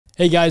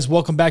Hey guys,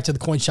 welcome back to the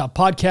Coin Shop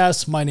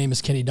Podcast. My name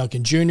is Kenny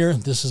Duncan Jr.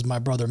 This is my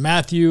brother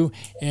Matthew,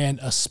 and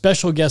a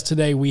special guest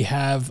today we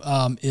have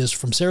is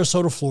from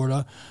Sarasota,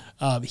 Florida.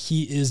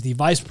 He is the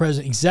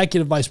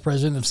executive vice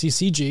president of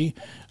CCG,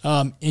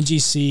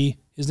 NGC.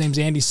 His name's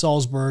Andy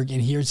Salzberg,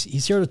 and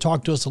he's here to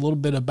talk to us a little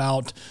bit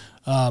about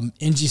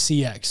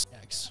NGCX.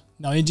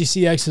 Now,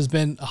 NGCX has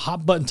been a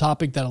hot button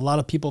topic that a lot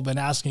of people have been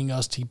asking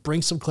us to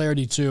bring some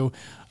clarity to.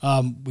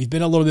 We've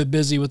been a little bit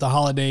busy with the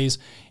holidays,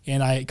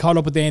 and I caught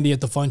up with Andy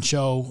at the Fun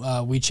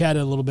Show. We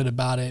chatted a little bit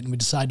about it, and we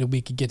decided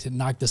we could get to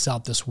knock this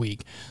out this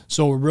week.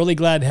 So we're really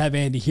glad to have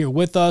Andy here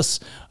with us.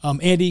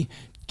 Andy,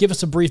 give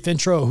us a brief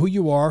intro of who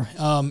you are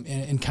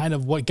and kind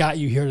of what got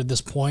you here to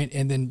this point,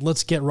 and then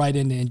let's get right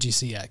into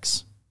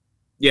NGCX.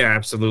 Yeah,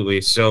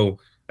 absolutely. So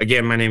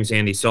again, my name is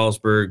Andy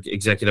Salzberg,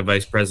 Executive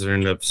Vice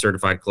President of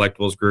Certified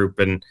Collectibles Group.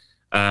 And,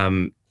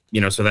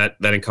 so that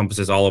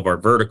encompasses all of our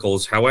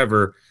verticals.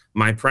 However,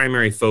 my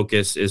primary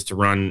focus is to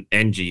run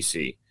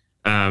NGC.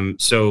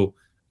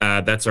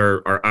 That's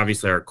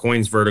obviously our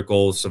coins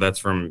verticals. So that's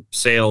from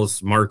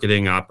sales,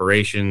 marketing,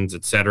 operations,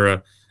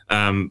 etc.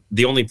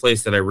 The only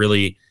place that I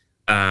really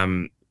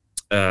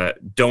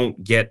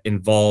don't get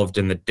involved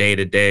in the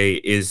day-to-day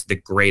is the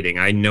grading.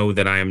 I know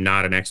that I am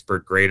not an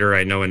expert grader.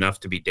 I know enough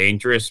to be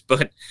dangerous,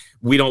 but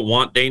we don't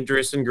want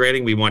dangerous in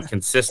grading. We want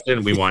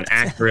consistent, we want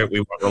accurate,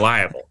 we want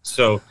reliable.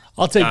 So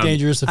I'll take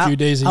dangerous a few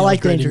days in your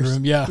grading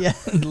room. Yeah.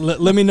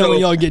 Let me know when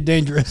y'all get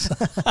dangerous.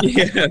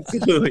 Yeah,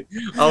 absolutely.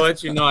 I'll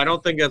let you know. I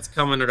don't think that's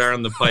coming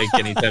around the pike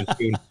anytime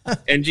soon.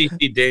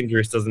 NGC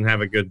dangerous doesn't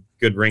have a good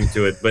ring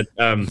to it, but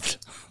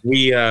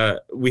we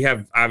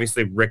have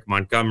obviously Rick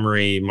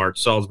Montgomery, Mark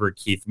Salzberg,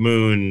 Keith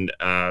Moon,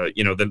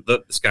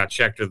 the Scott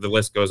Schechter. The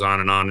list goes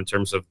on in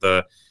terms of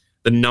the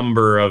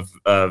number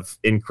of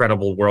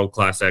incredible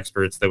world-class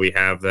experts that we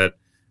have.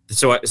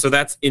 So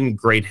that's in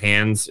great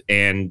hands,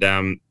 and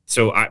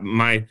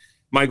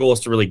my goal is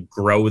to really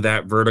grow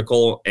that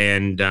vertical,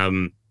 and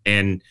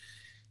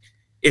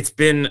it's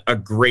been a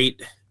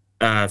great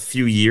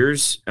few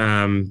years.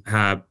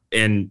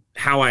 And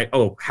how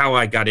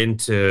I got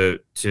into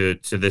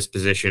this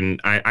position,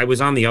 I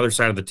was on the other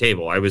side of the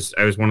table. I was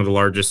one of the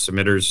largest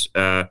submitters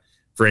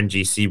for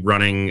NGC,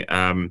 running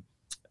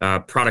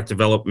product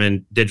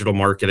development, digital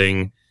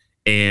marketing,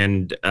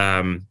 and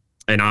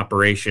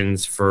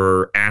operations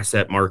for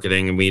asset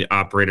marketing. And we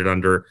operated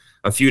under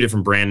a few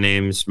different brand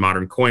names: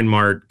 Modern Coin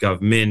Mart,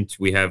 GovMint.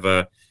 We have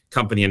a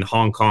company in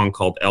Hong Kong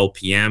called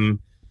LPM,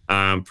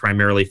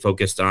 primarily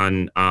focused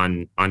on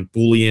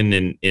bullion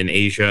in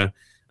Asia.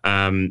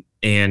 So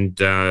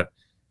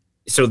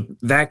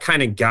that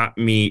kind of got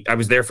me. I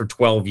was there for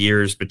 12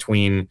 years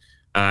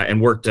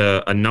and worked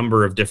a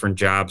number of different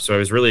jobs. So I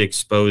was really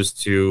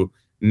exposed to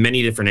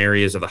many different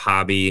areas of the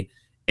hobby,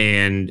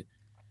 and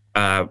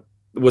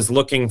was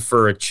looking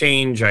for a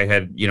change. I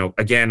had,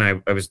 again,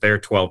 I was there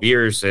 12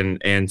 years.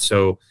 And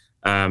so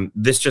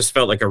this just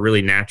felt like a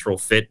really natural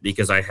fit,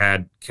 because I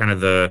had kind of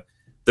the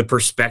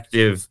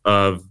perspective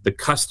of the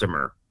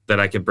customer that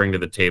I could bring to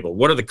the table.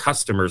 What are the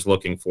customers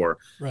looking for?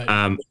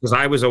 Right. Because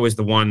I was always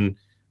the one,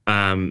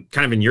 kind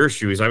of in your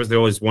shoes. I was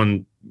always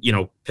one,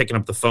 picking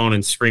up the phone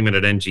and screaming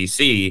at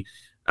NGC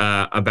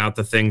about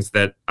the things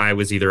that I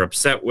was either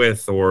upset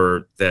with,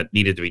 or that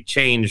needed to be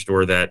changed,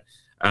 or that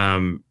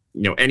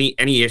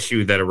any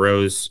issue that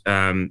arose,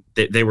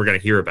 they were going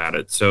to hear about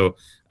it. So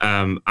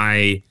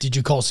did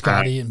you call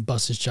Scotty and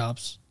bust his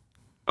chops?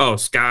 Oh,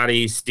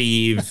 Scotty,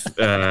 Steve,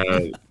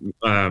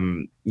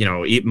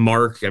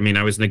 Mark. I mean,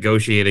 I was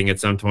negotiating at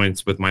some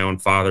points with my own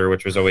father,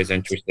 which was always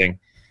interesting.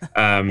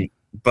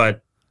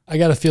 But I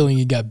got a feeling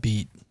you got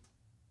beat.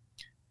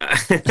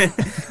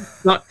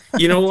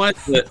 You know what?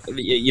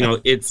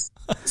 It's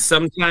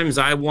sometimes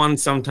I won,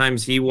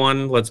 sometimes he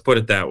won. Let's put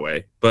it that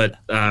way. But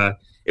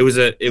it was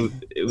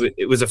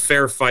a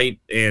fair fight,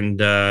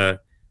 and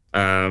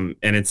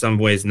in some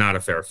ways not a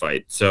fair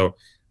fight. So,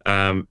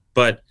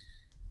 but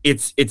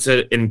it's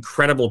an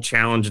incredible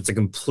challenge. It's a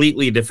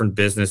completely different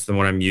business than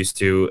what I'm used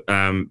to.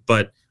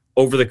 But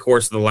over the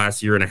course of the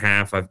last year and a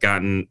half, I've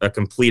gotten a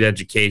complete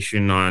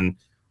education on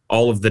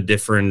all of the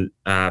different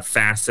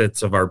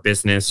facets of our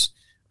business,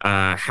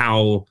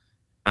 how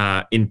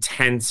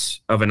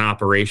intense of an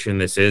operation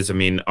this is. I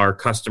mean, our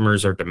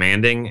customers are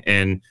demanding,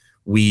 and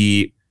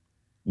we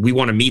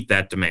want to meet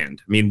that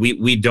demand. I mean,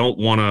 we don't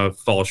want to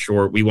fall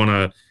short. We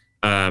want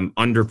to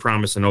under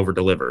promise and over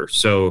deliver.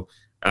 So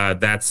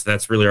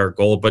that's really our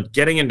goal. But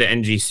getting into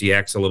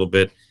NGCX a little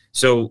bit,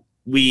 so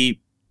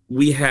we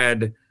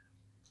had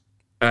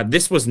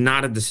this was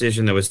not a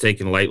decision that was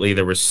taken lightly.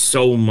 There was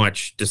so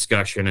much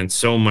discussion and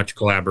so much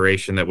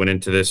collaboration that went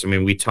into this. I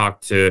mean, we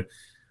talked to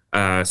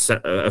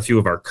a few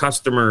of our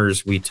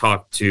customers. We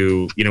talked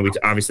to, we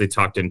obviously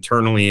talked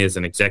internally as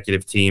an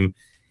executive team.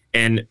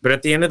 But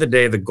at the end of the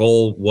day, the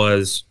goal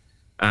was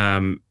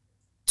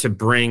to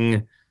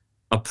bring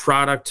a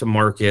product to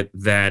market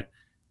that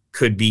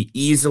could be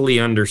easily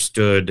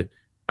understood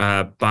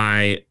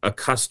by a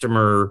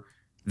customer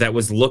that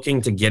was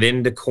looking to get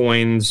into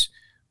coins,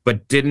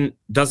 but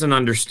doesn't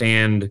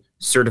understand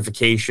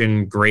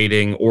certification,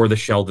 grading, or the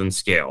Sheldon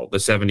scale, the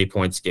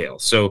 70-point scale.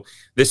 So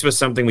this was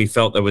something we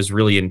felt that was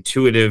really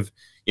intuitive.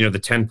 You know, the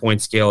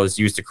 10-point scale is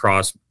used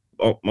across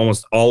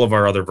almost all of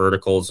our other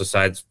verticals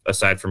aside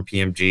from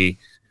PMG,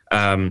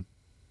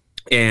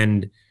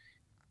 and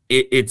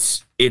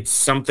it's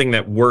something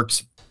that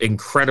works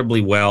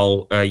incredibly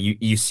well.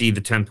 You see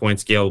the 10-point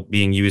scale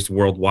being used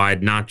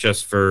worldwide, not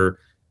just for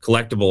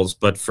collectibles,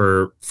 but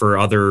for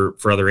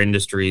other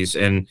industries.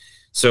 And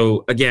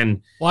so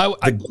again, well,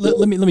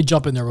 let me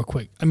jump in there real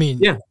quick. I mean,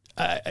 yeah,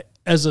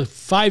 as a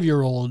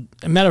 5-year-old,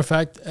 a matter of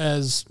fact,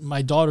 as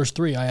my daughter's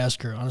 3, I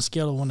ask her on a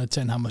scale of 1 to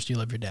 10, how much do you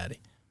love your daddy?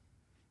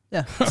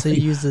 Yeah, so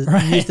you use the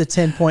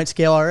 10-point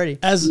scale already.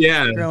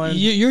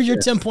 You're your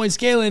 10-point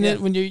scale in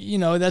it when you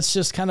know that's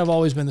just kind of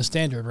always been the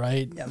standard,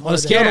 right? Yeah, on a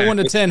scale of 1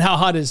 to 10, how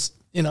hot is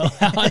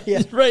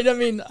right? I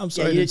mean, I'm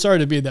sorry, sorry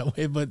to be that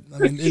way, but I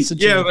mean, it's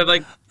but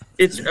like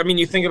I mean,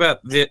 you think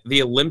about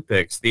the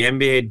Olympics, the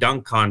NBA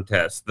dunk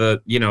contest, there's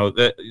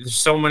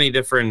so many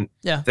different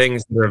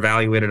things that are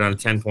evaluated on a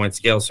 10-point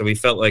scale. So we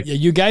felt like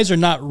you guys are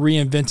not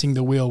reinventing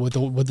the wheel with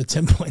the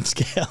 10-point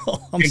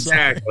scale.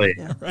 Exactly.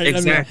 Right?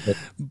 Exactly.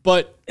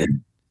 I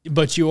mean,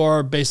 but you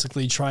are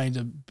basically trying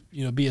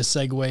to be a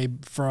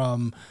segue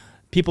from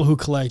people who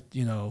collect,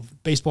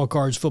 baseball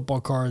cards,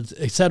 football cards,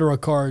 etc.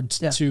 cards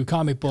to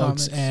comic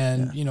books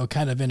and,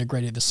 kind of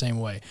integrated the same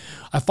way.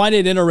 I find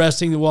it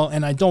interesting,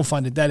 and I don't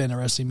find it that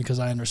interesting because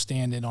I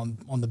understand it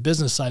on the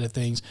business side of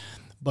things,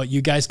 but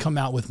you guys come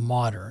out with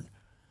modern.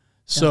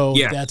 So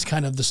that's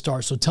kind of the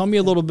start. So tell me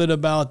a little bit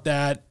about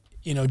that,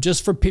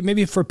 just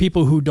maybe for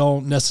people who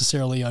don't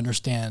necessarily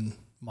understand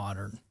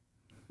modern.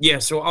 Yeah.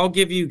 So I'll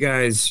give you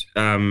guys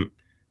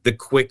the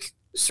quick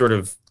sort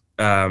of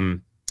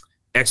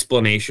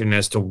explanation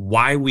as to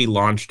why we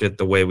launched it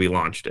the way we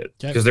launched it,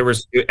 because there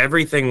was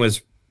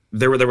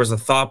a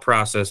thought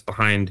process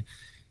behind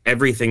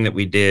everything that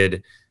we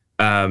did,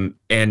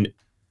 and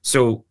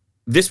so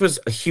this was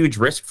a huge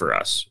risk for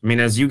us. I mean,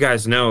 as you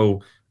guys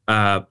know,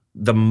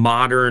 the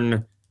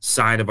modern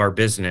side of our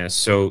business,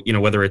 so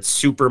whether it's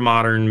super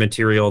modern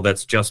material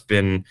that's just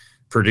been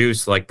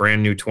produced, like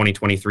brand new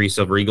 2023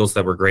 Silver Eagles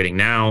that we're grading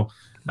now,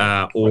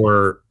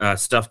 or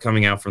stuff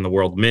coming out from the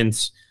World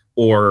Mints,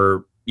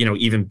 or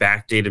even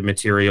backdated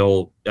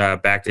material,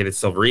 backdated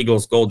Silver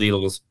Eagles, Gold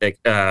Eagles,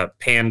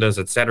 Pandas,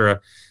 etc.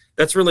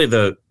 That's really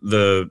the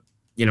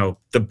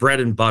bread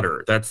and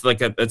butter. That's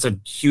a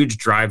huge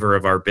driver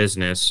of our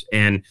business.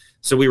 And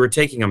so we were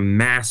taking a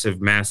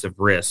massive, massive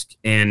risk.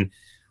 And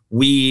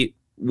we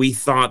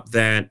thought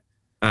that,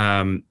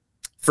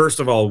 first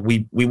of all,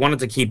 we wanted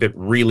to keep it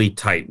really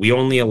tight. We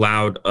only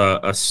allowed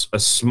a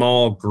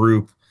small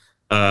group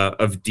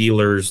of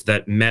dealers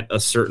that met a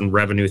certain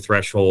revenue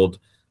threshold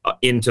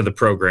into the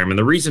program. And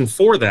the reason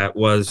for that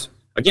was,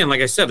 again,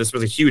 like I said, this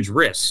was a huge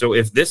risk. So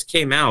if this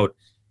came out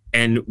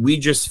and we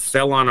just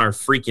fell on our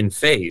freaking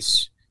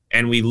face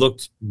and we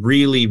looked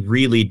really,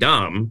 really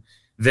dumb,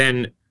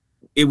 then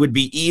it would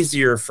be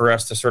easier for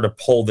us to sort of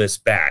pull this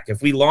back.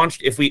 If we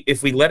launched, if we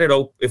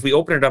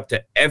open it up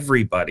to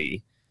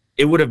everybody,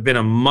 it would have been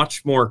a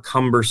much more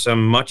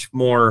cumbersome, much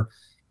more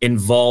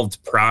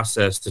involved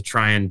process to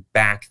try and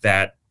back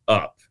that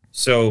up.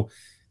 So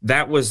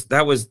that was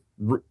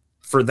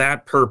for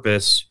that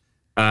purpose,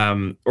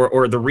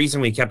 or the reason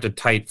we kept it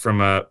tight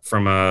from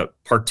a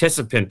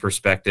participant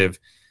perspective,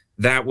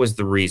 that was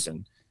the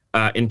reason.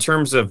 In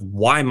terms of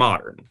why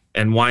modern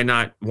and why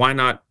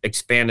not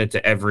expand it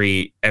to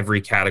every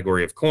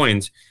category of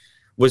coins,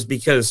 was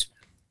because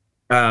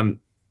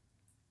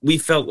we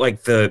felt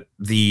like the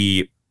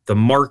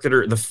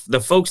marketer, the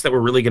folks that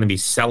were really going to be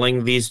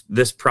selling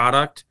this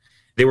product,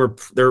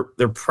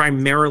 they're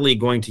primarily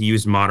going to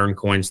use modern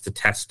coins to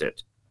test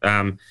it.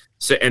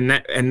 So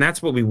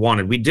that's what we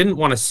wanted. We didn't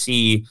want to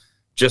see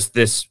just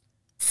this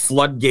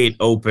floodgate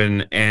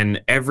open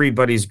and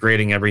everybody's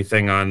grading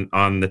everything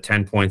on the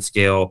 10-point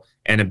scale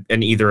and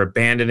either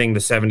abandoning the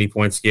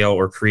 70-point scale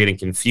or creating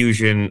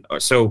confusion.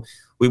 So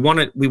we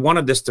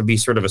wanted this to be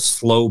sort of a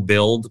slow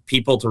build,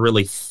 people to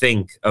really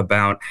think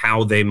about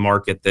how they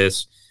market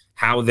this,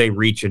 how they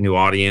reach a new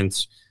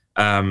audience,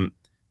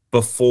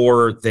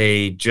 before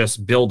they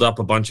just build up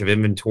a bunch of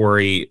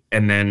inventory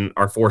and then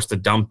are forced to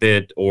dump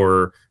it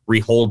or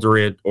reholder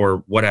it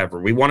or whatever.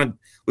 We wanted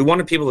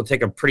people to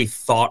take a pretty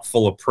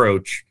thoughtful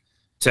approach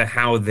to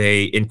how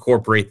they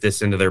incorporate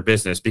this into their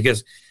business.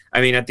 Because,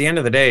 I mean, at the end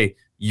of the day,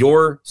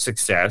 your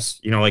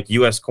success, like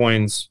US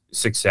Coin's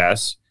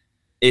success,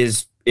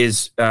 is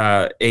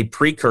a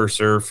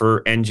precursor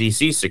for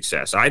NGC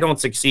success. I don't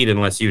succeed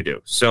unless you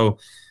do. So,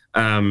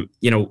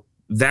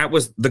 that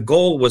was the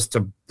goal, was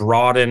to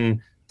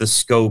broaden the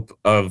scope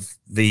of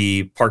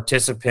the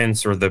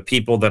participants or the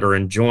people that are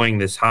enjoying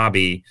this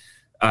hobby,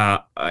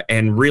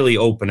 and really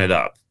open it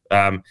up.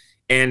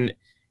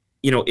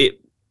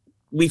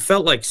 We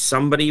felt like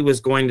somebody was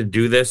going to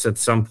do this at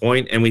some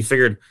point, and we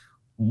figured,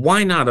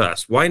 why not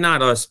us? Why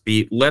not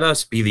let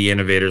us be the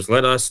innovators.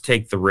 Let us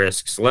take the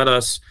risks. Let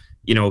us,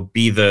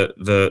 be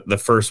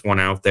the first one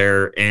out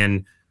there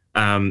and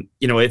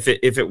You know, if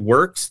it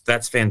works,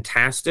 that's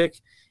fantastic.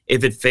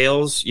 If it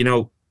fails, you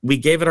know, we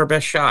gave it our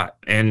best shot,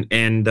 and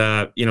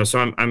you know,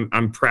 so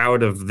I'm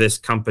proud of this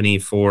company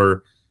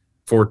for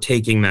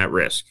taking that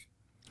risk.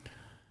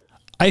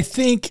 I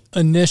think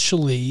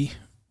initially,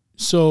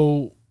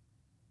 so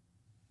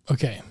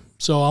okay,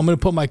 so I'm going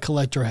to put my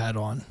collector hat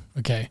on.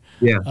 Okay,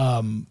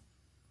 yeah.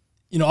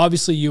 You know,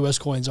 obviously, U.S.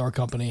 Coins, our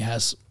company,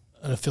 has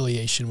an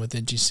affiliation with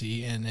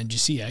NGC and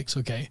NGCX.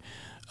 Okay,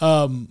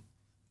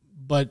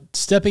 but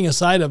stepping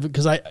aside of it,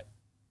 because I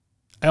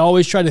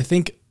always try to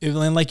think,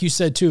 and like you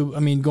said too, I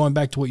mean, going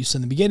back to what you said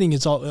in the beginning,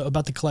 it's all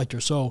about the collector.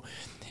 So,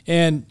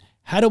 and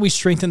how do we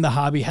strengthen the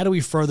hobby? How do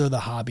we further the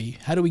hobby?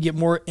 How do we get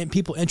more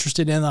people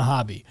interested in the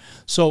hobby?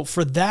 So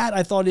for that,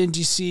 I thought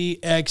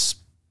NGCX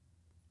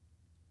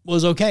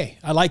was okay.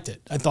 I liked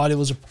it. I thought it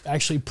was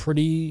actually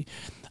pretty,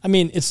 I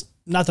mean, it's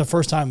not the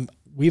first time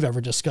we've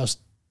ever discussed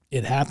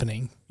it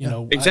happening. You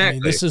know, exactly. I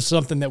mean, this is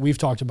something that we've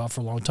talked about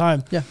for a long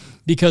time. Yeah.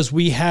 Because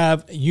we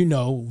have, you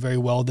know, very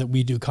well that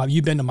we do.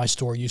 You've been to my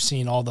store. You've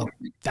seen all the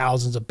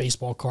thousands of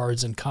baseball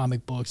cards and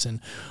comic books and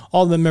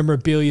all the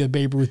memorabilia,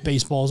 Babe Ruth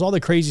baseballs, all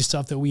the crazy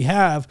stuff that we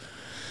have.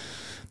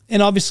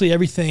 And obviously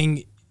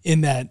everything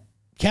in that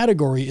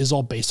category is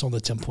all based on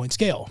the 10-point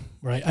scale,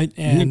 right?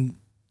 And,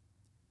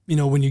 you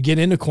know, when you get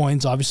into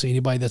coins, obviously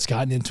anybody that's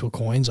gotten into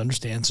coins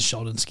understands the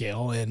Sheldon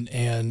scale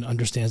and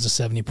understands the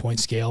 70-point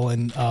scale.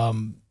 And,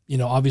 you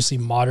know, obviously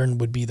modern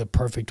would be the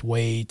perfect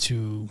way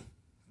to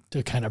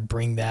kind of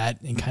bring that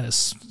and kind of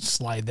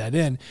slide that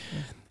in.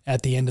 Yeah.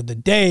 At the end of the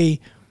day,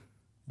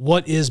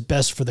 what is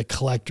best for the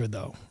collector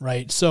though,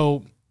 right?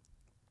 So,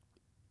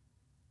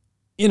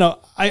 you know,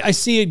 I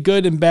see it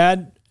good and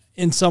bad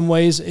in some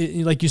ways.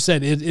 Like you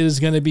said, it is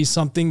going to be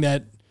something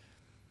that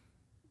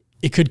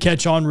it could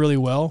catch on really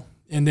well.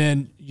 And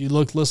then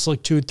let's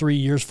look 2 or 3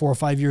 years, 4 or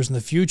 5 years in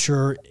the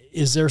future.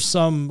 Is there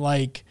some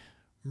like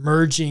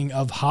merging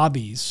of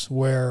hobbies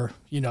where,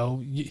 you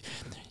know, you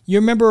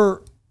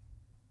remember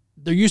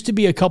there used to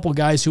be a couple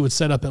guys who would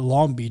set up at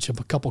Long Beach, a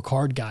couple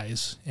card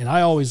guys. And I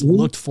always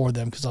looked for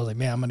them because I was like,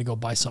 man, I'm going to go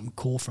buy something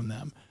cool from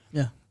them.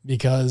 Yeah.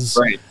 Because,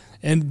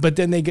 but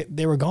then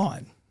they were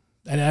gone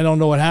and I don't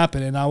know what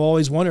happened. And I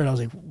always wondered, I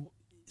was like,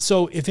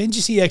 so if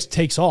NGCX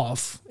takes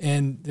off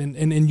and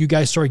you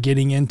guys start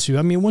getting into,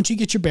 I mean, once you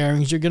get your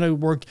bearings, you're going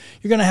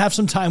to have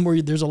some time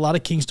where there's a lot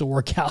of kinks to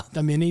work out.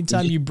 I mean,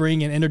 anytime you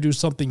bring and introduce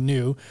something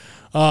new,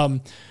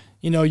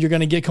 you know, you're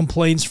going to get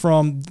complaints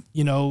from,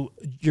 you know,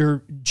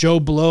 your Joe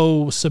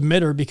Blow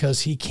submitter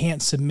because he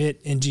can't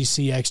submit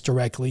NGCX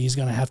directly. He's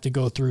going to have to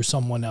go through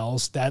someone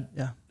else. That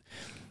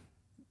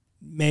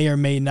may or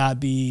may not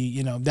be,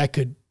 you know, that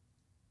could,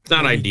 it's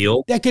not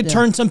ideal. That could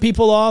turn some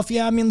people off.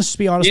 Yeah, I mean, let's just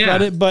be honest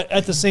about it. But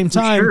at the same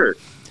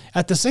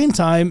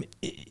time,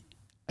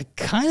 I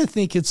kind of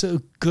think it's a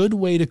good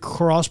way to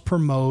cross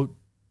promote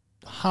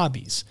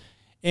hobbies.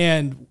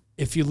 And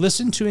if you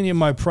listen to any of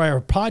my prior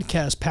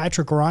podcasts,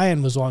 Patrick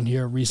Ryan was on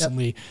here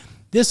recently. Yep.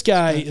 This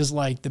guy is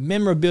like the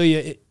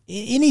memorabilia,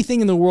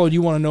 anything in the world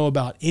you want to know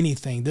about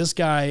anything. This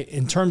guy,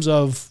 in terms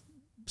of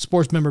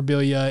sports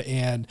memorabilia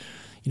and,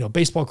 you know,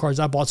 baseball cards,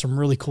 I bought some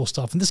really cool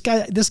stuff. And this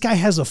guy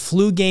has a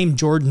flu game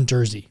Jordan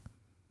jersey.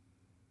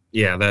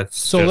 Yeah, that's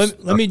so.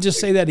 Let me just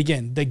say that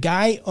again. The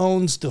guy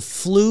owns the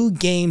flu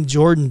game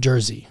Jordan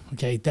jersey.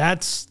 Okay,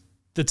 that's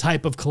the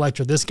type of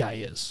collector this guy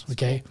is.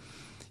 Okay,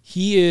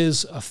 he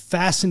is a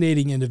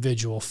fascinating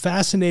individual,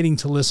 fascinating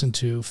to listen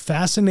to,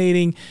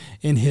 fascinating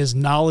in his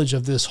knowledge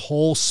of this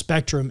whole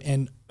spectrum.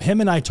 And him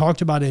and I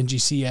talked about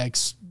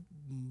NGCX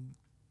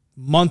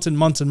months and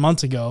months and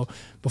months ago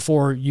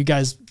before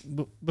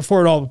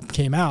it all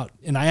came out.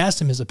 And I asked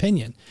him his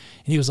opinion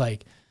and he was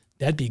like,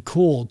 that'd be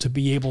cool to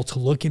be able to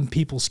look in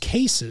people's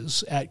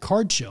cases at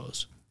card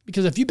shows.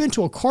 Because if you've been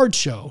to a card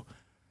show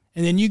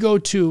and then you go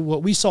to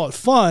what we saw at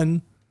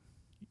Fun,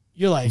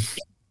 you're like,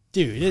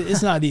 dude,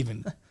 it's not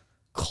even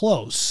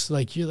close.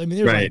 Like, there's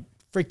like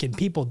freaking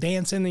people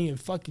dancing and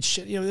fucking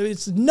shit. You know,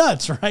 it's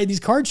nuts, right? These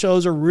card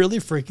shows are really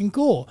freaking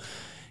cool.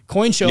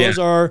 Coin shows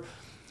are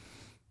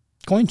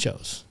coin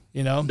shows.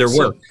 You know,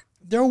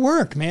 their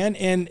work, man.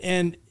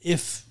 And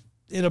if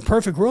in a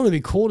perfect world, it'd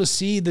be cool to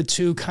see the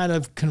two kind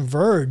of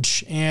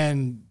converge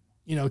and,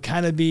 you know,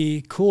 kind of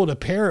be cool to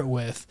pair it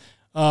with.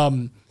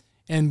 And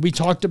we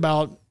talked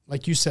about,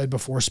 like you said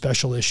before,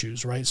 special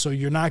issues, right? So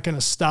you're not going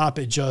to stop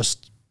at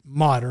just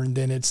modern.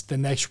 Then it's the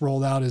next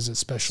rollout is it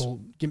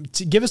special.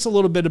 Give us a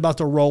little bit about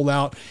the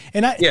rollout.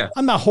 And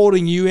I'm not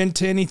holding you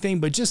into anything,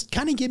 but just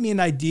kind of give me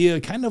an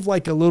idea, kind of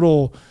like a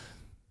little,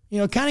 you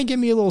know, kind of give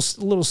me a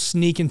little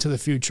sneak into the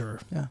future.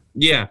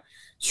 Yeah,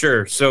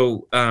 sure.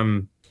 So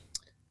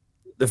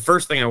the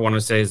first thing I want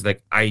to say is that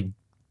I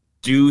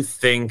do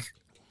think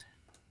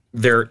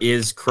there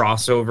is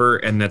crossover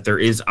and that there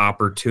is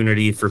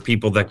opportunity for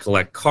people that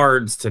collect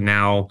cards to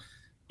now,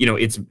 you know,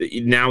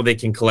 now they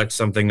can collect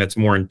something that's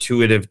more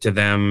intuitive to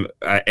them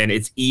and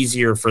it's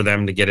easier for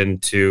them to get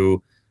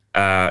into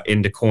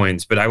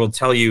coins. But I will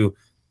tell you,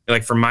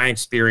 like from my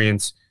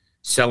experience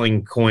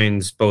selling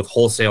coins, both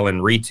wholesale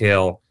and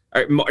retail,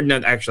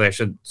 No, actually, I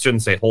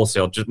shouldn't say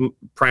wholesale, just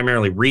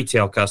primarily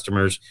retail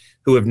customers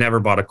who have never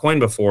bought a coin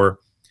before.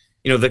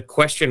 You know, the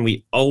question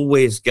we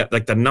always get,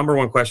 like the number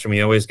one question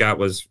we always got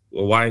was,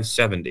 well, why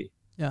 70?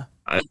 Yeah.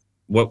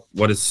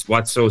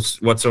 What's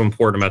so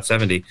important about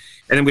 70?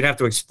 And then we'd have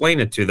to explain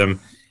it to them.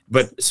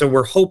 But so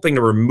we're hoping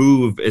to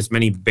remove as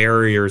many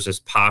barriers as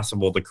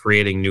possible to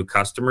creating new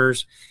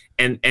customers.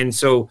 And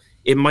so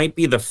it might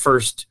be the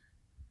first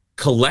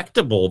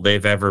collectible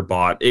they've ever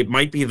bought. It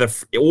might be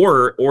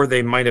or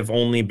they might have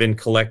only been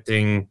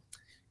collecting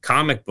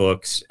comic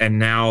books, and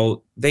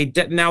now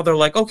they're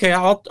like, okay,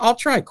 I'll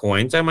try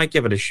coins. I might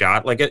give it a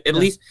shot. Like at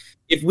least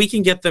if we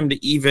can get them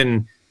to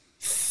even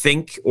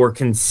think or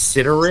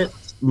consider it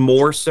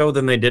more so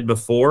than they did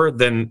before,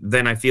 then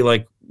I feel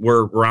like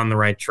we're on the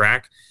right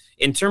track.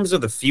 In terms of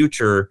the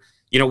future,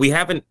 you know, we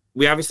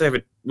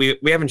obviously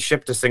haven't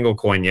shipped a single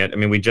coin yet. I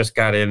mean, we just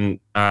got in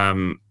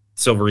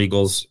Silver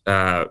Eagles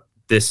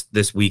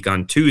this week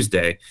on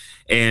Tuesday,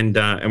 and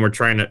we're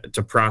trying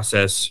to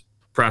process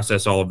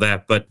all of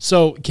that. But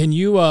so can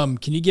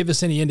you give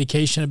us any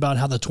indication about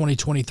how the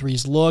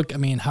 2023s look? I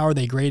mean, how are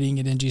they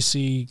grading at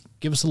NGC?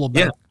 Give us a little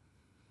bit.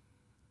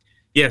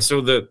 Yeah.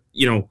 So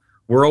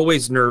we're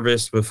always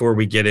nervous before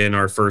we get in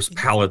our first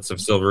pallets of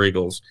Silver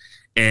Eagles,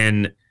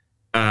 and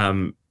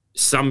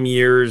some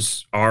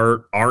years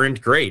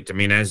aren't great. I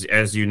mean,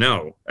 as you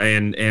know,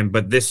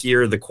 but this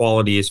year the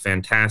quality is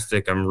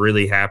fantastic. I'm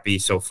really happy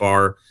so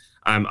far.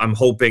 I'm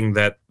hoping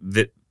that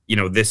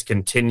this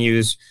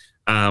continues.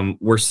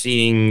 We're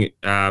seeing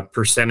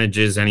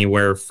percentages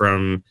anywhere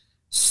from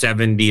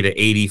 70 to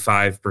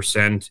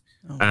 85%.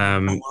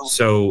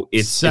 So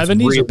it's 70s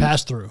really, or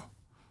pass through.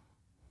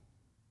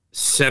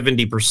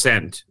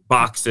 70%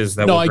 boxes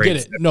that. No, I get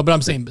it. No, but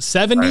I'm saying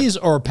 70s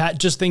or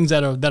just things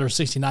that are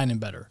 69 and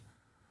better.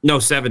 No,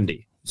 70.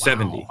 Wow.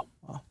 70.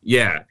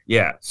 Yeah.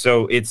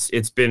 So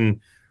it's been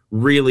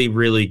really,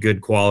 really good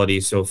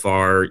quality so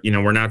far. You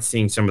know, we're not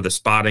seeing some of the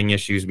spotting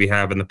issues we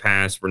have in the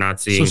past. We're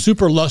not seeing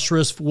super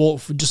lustrous,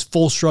 just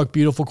full struck,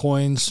 beautiful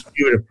coins.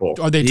 Beautiful.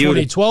 Are they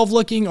 2012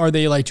 looking? Or are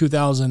they like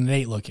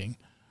 2008 looking?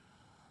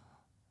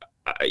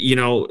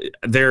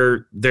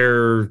 They're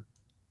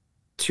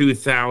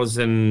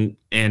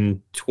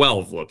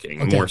 2012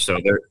 looking, okay. More so.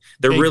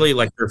 They're really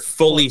like they're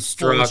fully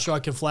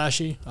struck and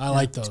flashy. I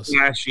like those.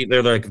 Flashy.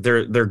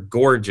 They're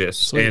gorgeous.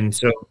 Sweet. And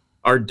so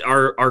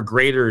our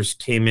graders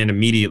came in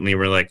immediately.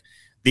 We're like,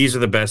 these are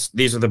the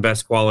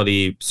best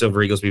quality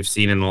Silver Eagles we've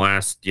seen in the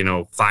last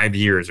 5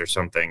 years or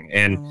something.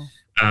 And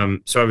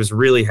so I was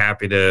really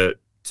happy to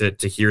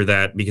hear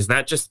that, because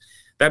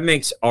that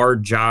makes our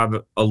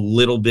job a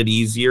little bit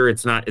easier.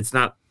 It's not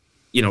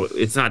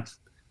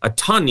a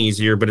ton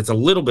easier, but it's a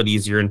little bit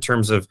easier in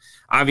terms of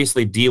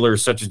obviously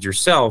dealers such as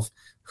yourself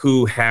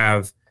who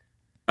have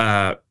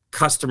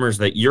customers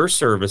that you're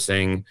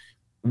servicing.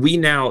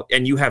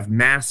 And you have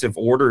massive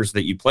orders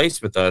that you place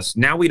with us.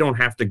 Now we don't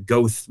have to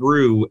go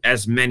through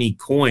as many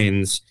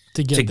coins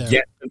to get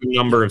the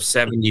number of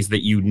 70s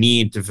that you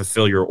need to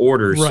fulfill your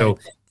orders. Right. So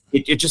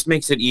it just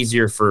makes it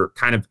easier for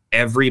kind of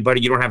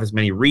everybody. You don't have as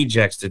many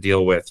rejects to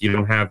deal with. You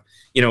don't have,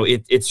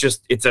 it's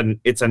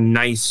a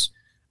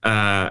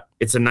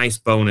nice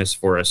bonus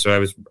for us.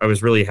 So I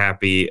was really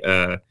happy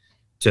to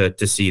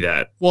see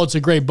that. Well, it's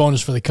a great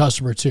bonus for the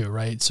customer too,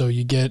 right? So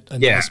you get a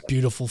nice,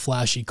 beautiful,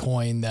 flashy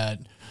coin that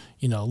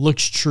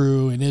looks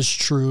true and is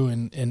true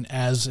and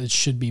as it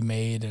should be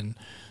made. And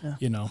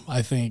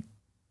I think,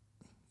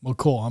 well,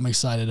 cool. I'm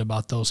excited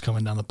about those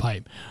coming down the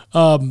pipe.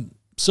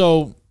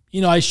 So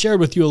I shared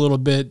with you a little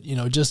bit,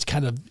 just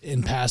kind of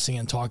in passing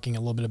and talking a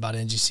little bit about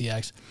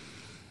NGCX.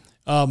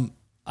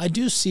 I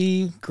do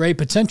see great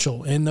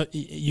potential in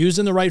used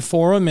in the right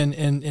forum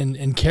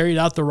and carried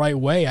out the right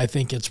way. I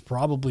think it's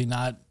probably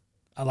not,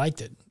 I liked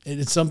it.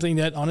 It's something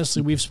that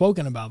honestly we've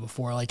spoken about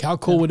before. Like, how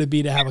cool would it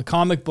be to have a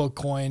comic book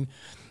coin,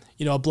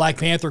 a Black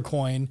Panther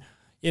coin,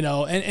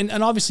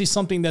 and obviously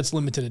something that's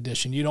limited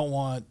edition. You don't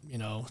want,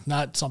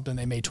 not something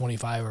they made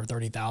 25 or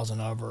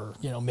 30,000 of, or,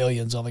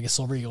 millions of, like a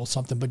Silver Eagle,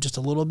 something, but just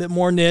a little bit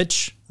more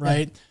niche,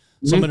 right?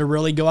 Mm-hmm. Someone to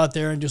really go out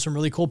there and do some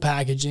really cool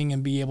packaging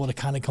and be able to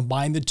kind of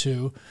combine the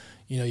two.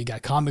 You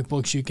got comic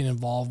books you can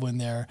involve in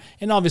there.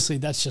 And obviously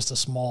that's just a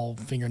small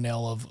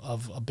fingernail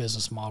of a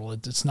business model.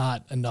 It's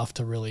not enough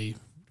to really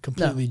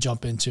completely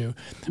jump into.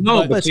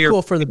 No, but it's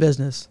cool for the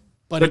business.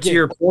 But again, to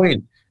your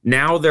point,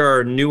 now there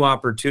are new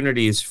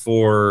opportunities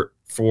for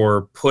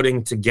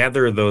putting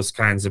together those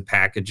kinds of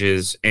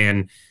packages.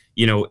 And,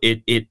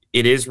 it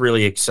is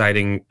really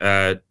exciting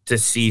to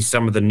see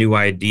some of the new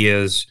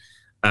ideas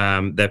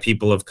that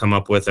people have come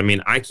up with. I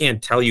mean, I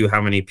can't tell you how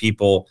many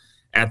people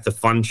at the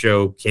fun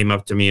show came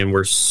up to me and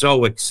were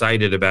so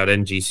excited about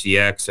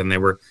NGCX, and they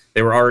were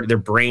already, their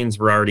brains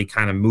were already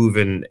kind of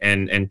moving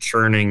and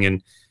churning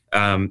and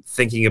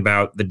thinking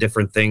about the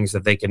different things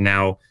that they can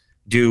now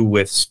do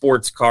with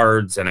sports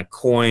cards and a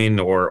coin,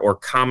 or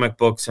comic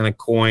books and a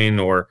coin,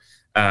 or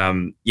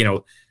I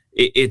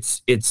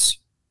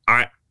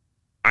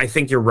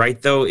think you're right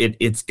though.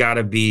 It's got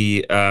to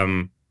be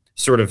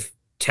sort of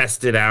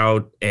tested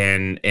out,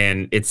 and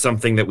it's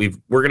something that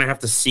we're going to have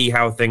to see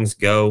how things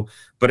go.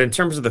 But in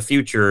terms of the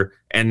future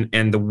and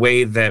the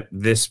way that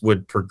this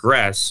would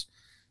progress,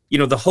 you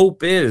know, the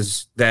hope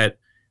is that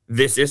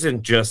this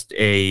isn't just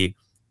a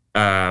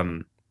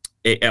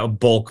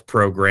bulk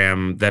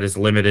program that is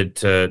limited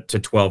to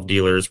 12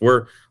 dealers.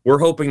 We're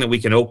hoping that we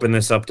can open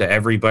this up to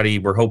everybody.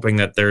 We're hoping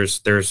that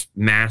there's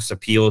mass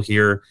appeal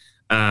here,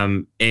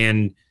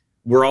 and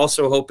we're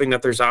also hoping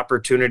that there's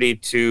opportunity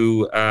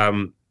to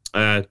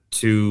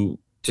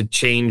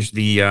change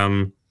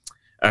the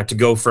to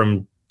go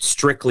from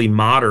strictly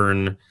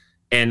modern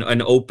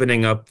and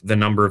opening up the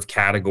number of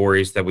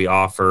categories that we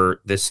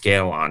offer this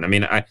scale on. I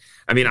mean,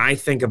 I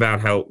think about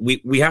how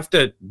we have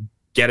to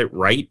get it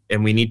right,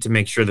 and we need to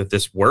make sure that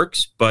this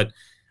works. But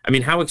I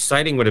mean, how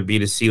exciting would it be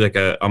to see like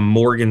a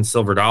Morgan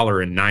silver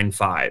dollar in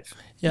 9.5?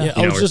 Yeah,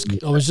 I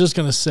was just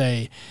gonna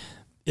say,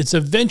 it's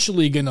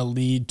eventually gonna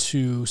lead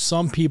to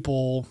some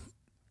people.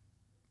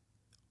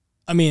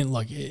 I mean,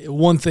 look,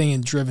 one thing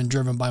is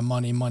driven by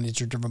money. Money's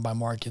driven by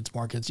markets.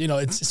 You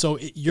know,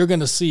 you're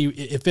gonna see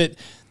if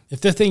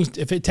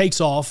it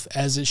takes off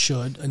as it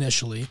should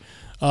initially.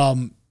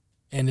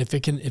 And if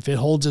it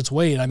holds its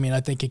weight, I mean,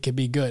 I think it could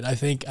be good. I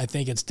think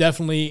it's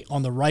definitely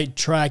on the right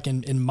track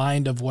in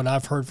mind of what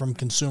I've heard from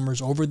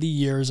consumers over the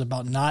years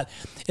about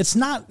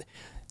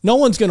no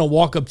one's going to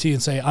walk up to you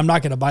and say, I'm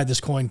not going to buy this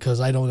coin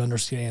because I don't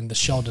understand the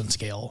Sheldon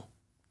scale.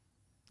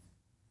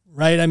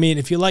 Right? I mean,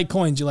 if you like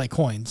coins, you like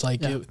coins.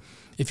 Like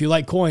if you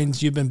like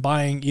coins, you've been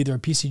buying either a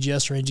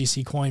PCGS or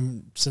NGC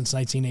coin since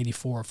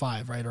 1984 or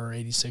 5, right? Or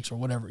 86 or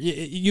whatever.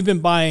 You've been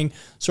buying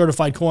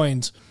certified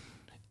coins.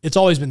 It's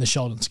always been the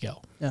Sheldon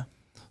scale. Yeah.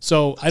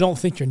 So I don't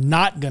think you're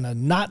not going to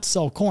not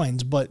sell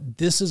coins, but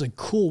this is a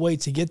cool way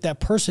to get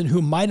that person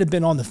who might have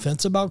been on the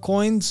fence about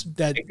coins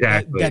that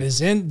is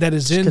in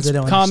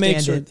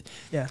comics. And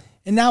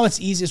now it's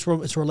easy. It's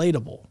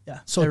relatable. Yeah.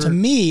 So to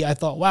me, I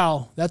thought,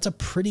 wow, that's a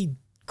pretty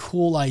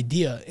cool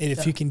idea. And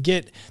if you can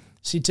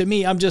to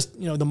me, I'm just,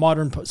 you know, the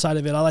modern side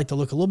of it. I like to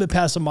look a little bit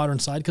past the modern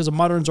side because the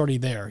modern's already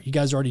there. You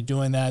guys are already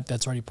doing that.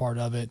 That's already part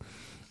of it.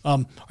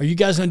 Are you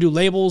guys going to do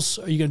labels?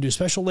 Are you going to do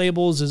special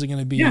labels? Is it going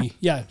to be,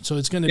 so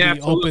it's going to be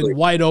absolutely open,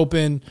 wide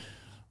open.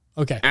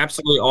 Okay.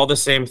 Absolutely. All the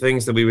same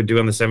things that we would do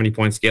on the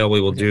 70-point scale, we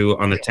will do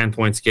on the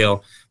 10-point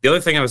scale. The other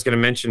thing I was going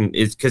to mention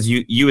is because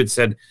you had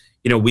said,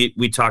 you know,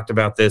 we talked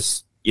about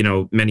this, you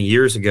know, many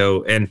years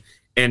ago,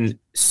 and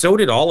so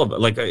did all of it.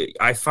 Like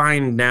I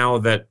find now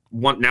that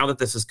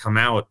this has come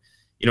out,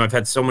 you know, I've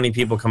had so many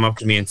people come up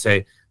to me and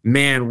say,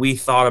 man, we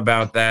thought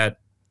about that,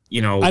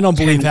 you know. I don't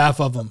believe half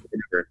of them.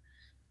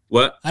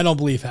 What? I don't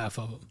believe half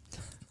of them.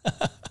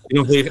 You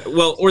don't believe?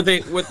 Well, or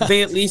they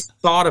at least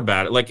thought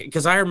about it. Like,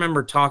 because I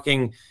remember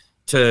talking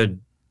to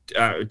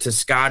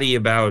Scotty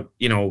about,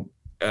 you know,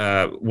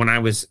 when I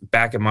was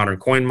back at Modern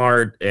Coin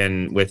Mart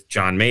and with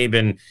John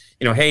Mabin,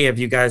 you know, hey, have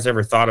you guys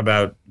ever thought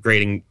about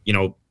grading? You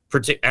know,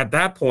 at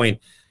that point,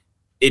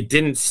 it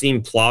didn't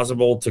seem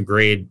plausible to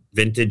grade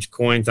vintage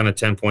coins on a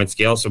 10-point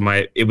scale. So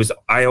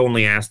I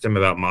only asked him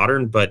about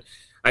modern, but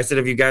I said,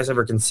 have you guys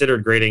ever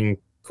considered grading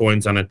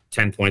coins on a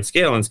 10-point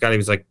scale? And Scotty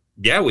was like,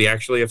 yeah, we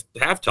actually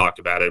have talked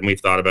about it, and we've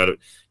thought about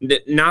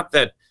it. Not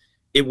that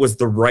it was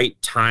the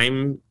right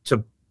time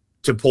to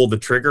pull the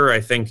trigger.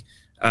 I think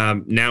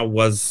now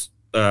was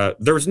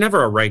there was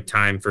never a right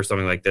time for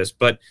something like this,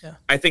 but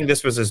I think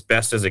this was as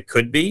best as it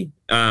could be.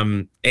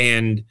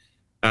 And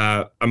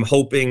I'm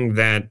hoping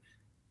that,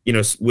 you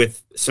know,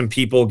 with some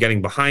people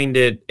getting behind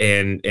it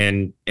and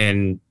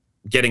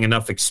getting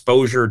enough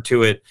exposure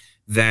to it,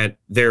 that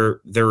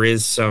there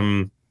is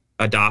some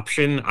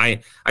adoption. I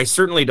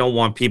certainly don't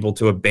want people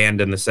to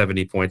abandon the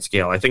 70-point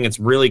scale. I think it's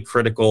really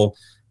critical.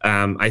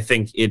 I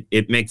think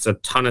it makes a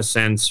ton of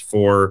sense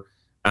for,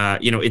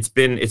 you know, it's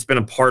been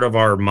a part of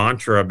our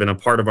mantra, been a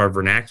part of our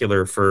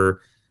vernacular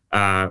for,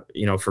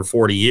 you know, for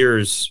 40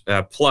 years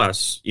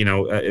plus, you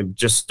know,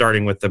 just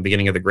starting with the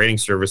beginning of the grading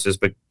services,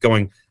 but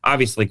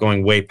obviously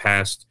going way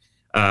past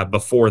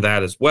before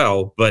that as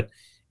well. But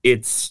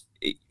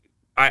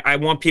I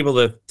want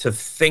people to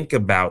think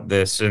about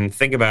this and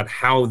think about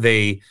how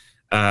they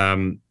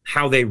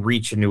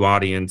reach a new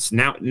audience.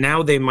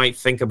 Now they might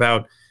think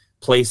about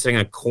placing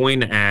a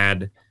coin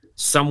ad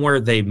somewhere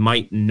they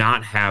might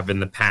not have in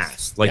the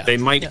past. Like they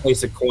might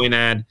place a coin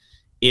ad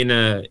in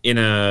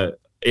a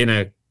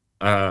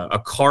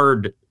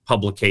card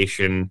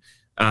publication,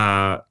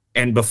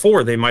 and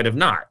before they might have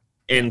not.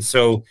 And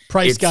so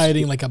price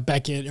guiding, like a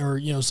Beckett or,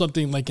 you know,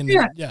 something like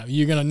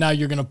you're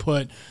gonna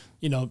put,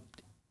 you know,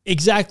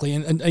 exactly.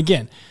 And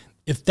again,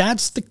 if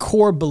that's the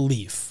core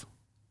belief,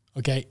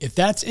 okay, if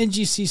that's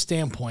NGC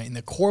standpoint and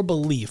the core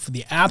belief,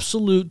 the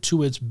absolute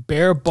to its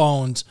bare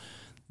bones,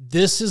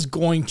 this is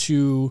going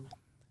to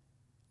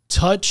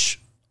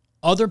touch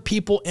other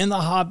people in the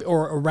hobby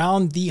or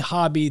around the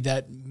hobby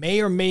that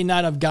may or may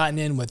not have gotten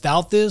in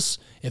without this.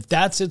 If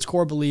that's its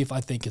core belief,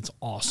 I think it's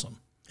awesome.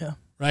 Yeah.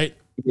 Right.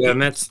 Yeah,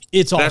 and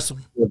it's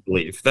awesome. The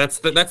belief. That's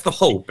the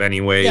hope,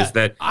 anyway. Yeah, is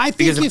that I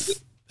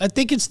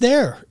think it's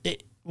there.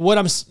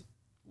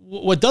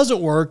 What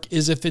doesn't work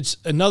is if it's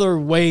another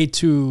way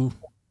to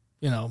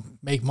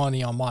make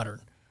money on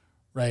modern,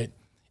 right?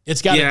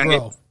 It's got to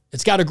grow.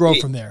 It's got to grow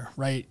from there,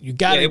 right? You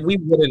got to. We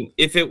wouldn't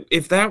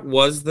if that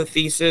was the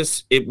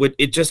thesis,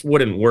 it just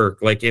wouldn't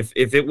work. Like if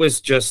it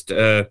was just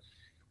if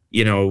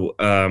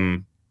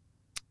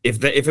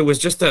it was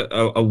just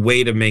a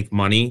way to make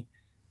money,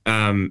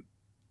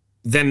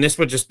 then this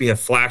would just be a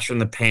flash in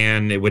the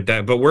pan. It would,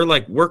 but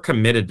we're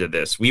committed to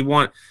this. We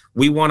want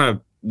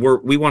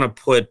to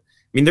put. I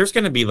mean, there's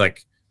going to be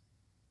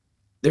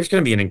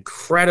an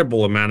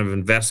incredible amount of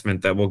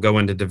investment that will go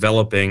into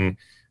developing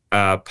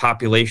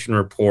population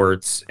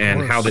reports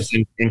and how this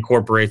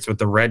incorporates with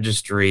the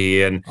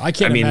registry. And I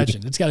can't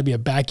imagine. It's got to be a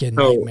back end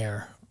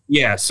nightmare.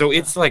 Yeah, so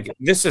it's like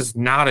this is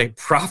not a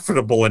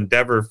profitable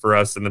endeavor for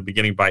us in the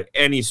beginning by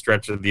any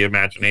stretch of the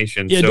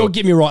imagination. Yeah, don't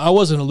get me wrong. I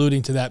wasn't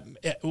alluding to that.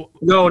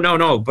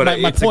 No. But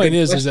my point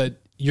is that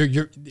you're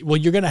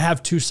going to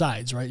have two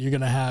sides, right? You're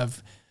going to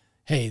have,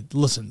 hey,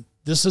 listen,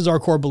 this is our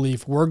core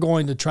belief. We're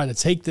going to try to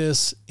take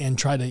this and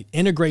try to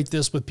integrate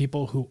this with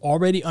people who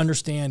already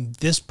understand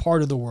this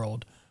part of the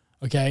world,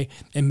 okay,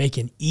 and make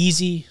an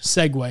easy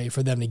segue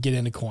for them to get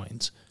into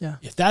coins. Yeah.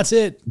 If that's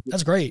it,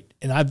 that's great.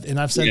 And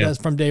I've said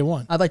that from day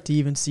one. I'd like to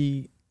even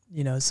see,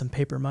 some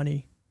paper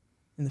money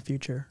in the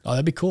future. Oh,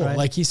 that'd be cool. Right?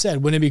 Like he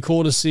said, wouldn't it be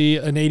cool to see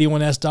an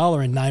 81S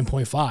dollar in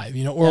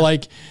 9.5,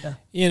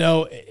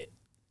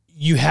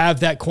 you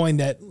have that coin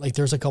that, like,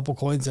 there's a couple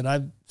coins that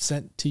I've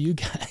sent to you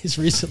guys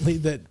recently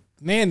that,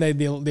 man, they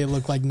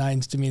look like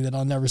 9s to me that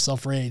I'll never sell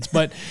for 8s.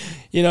 But,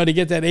 to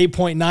get that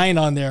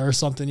 8.9 on there or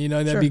something,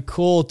 that'd be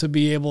cool to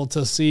be able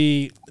to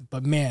see.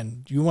 But,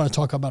 man, you want to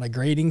talk about a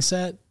grading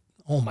set?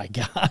 Oh, my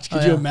gosh.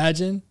 Could you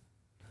imagine?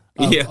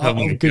 Could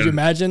you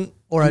imagine?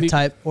 Or a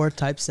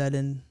type set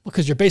in.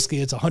 Because you're basically,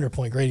 it's a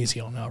 100-point grading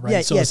scale now, right?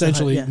 Yeah, so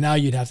essentially now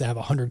you'd have to have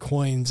 100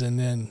 coins, and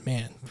then,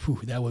 man,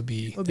 that would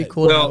be. It would be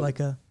cool to have like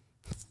a.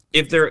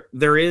 If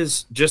there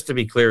is, just to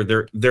be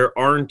clear, there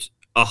aren't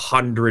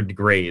 100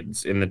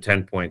 grades in the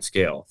 10-point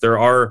scale.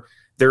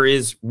 There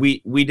is.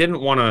 We didn't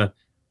want to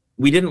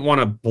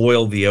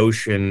boil the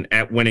ocean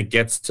when it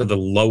gets to the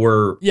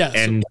lower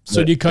end.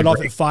 So do you cut off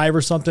at 5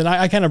 or something?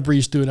 I kind of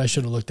breezed through it. I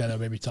should have looked at it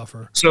maybe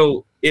tougher.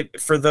 So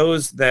for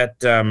those that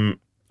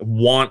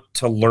want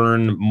to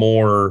learn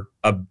more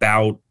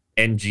about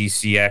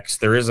NGCX,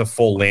 there is a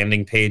full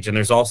landing page, and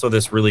there's also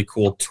this really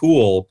cool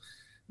tool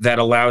that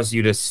allows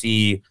you to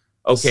see.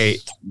 Okay,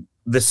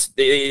 it's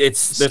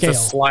a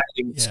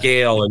sliding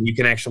scale, and you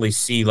can actually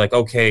see, like,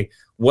 okay,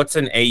 what's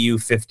an AU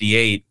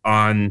 58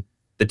 on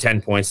the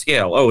 10-point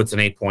scale? Oh, it's an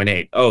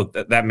 8.8. Oh,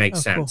 that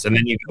makes sense. Cool.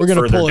 And then we're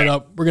going to pull it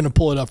up. We're going to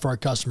pull it up for our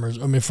customers.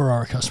 I mean, for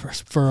our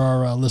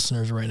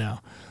listeners right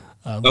now.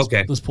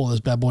 Let's pull this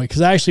bad boy, because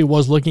I actually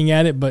was looking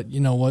at it, but you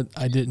know what?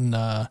 I didn't.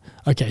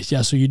 Okay,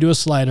 yeah. So you do a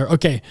slider.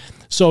 Okay,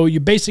 so you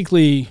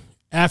basically.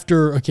 So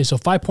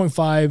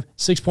 5.5,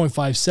 6.5,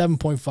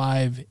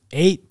 7.5,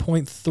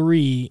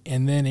 8.3,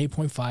 and then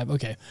 8.5.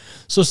 Okay.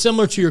 So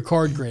similar to your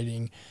card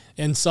grading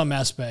in some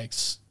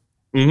aspects.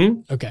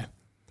 Mm-hmm. Okay.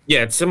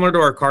 Yeah, it's similar to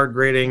our card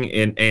grading,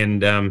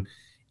 and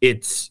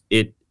because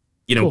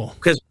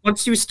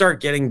once you start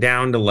getting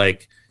down to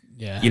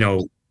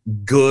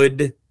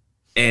good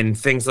and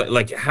things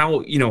like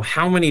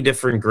how many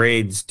different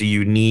grades do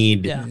you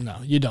need? Yeah, no,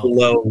 you don't.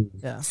 Below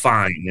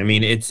fine. I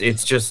mean, you're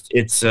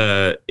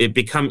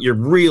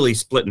really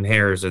splitting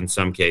hairs in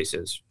some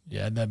cases.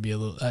 Yeah, that'd be a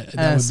little. That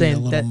would be a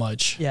little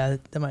much. Yeah,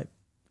 that might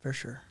for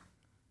sure.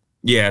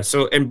 Yeah.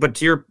 So, but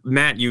to your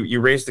Matt,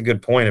 you raised a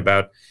good point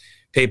about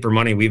paper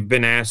money. We've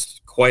been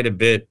asked quite a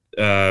bit,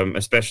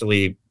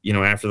 especially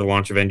after the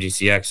launch of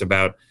NGCX,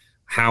 about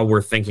how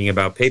we're thinking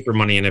about paper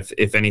money and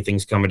if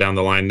anything's coming down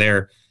the line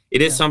there.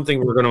 It is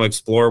something we're going to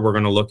explore. We're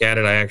going to look at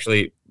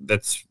it.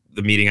 That's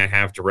the meeting I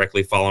have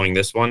directly following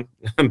this one.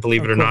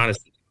 Believe it or not, is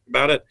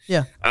about it.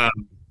 Yeah.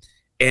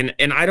 And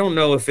I don't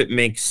know if it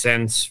makes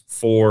sense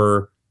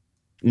for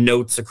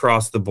notes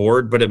across the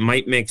board, but it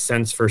might make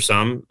sense for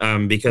some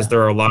because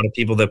there are a lot of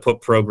people that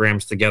put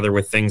programs together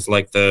with things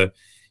like the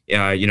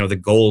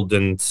gold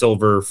and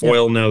silver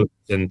foil notes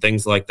and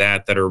things like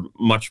that are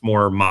much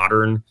more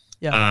modern.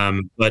 Yeah.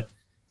 But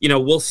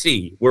we'll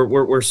see.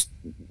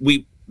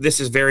 This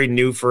is very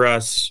new for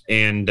us,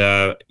 and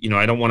I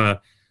don't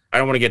want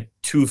to get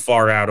too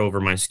far out over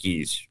my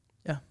skis.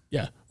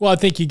 Yeah. Well, I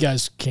think you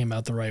guys came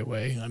out the right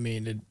way. I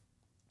mean,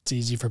 it's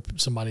easy for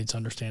somebody to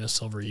understand a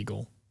silver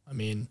eagle. I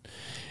mean,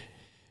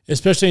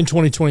 especially in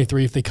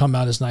 2023, if they come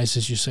out as nice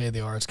as you say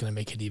they are, it's going to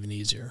make it even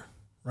easier,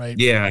 right?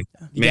 Yeah,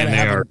 you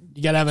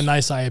gotta have a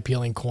nice eye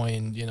appealing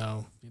coin. You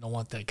don't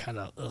want that kind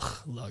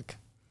of look.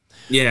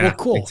 Yeah. Well,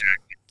 cool. Exactly.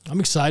 I'm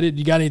excited.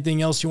 You got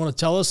anything else you want to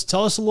tell us?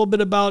 Tell us a little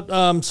bit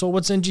about, so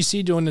what's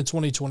NGC doing in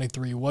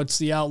 2023? What's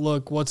the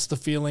outlook? What's the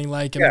feeling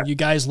like? I mean, you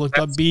guys looked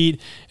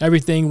upbeat.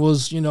 Everything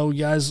was, you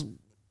guys,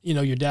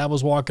 your dad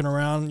was walking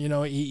around,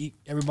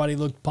 everybody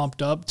looked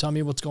pumped up. Tell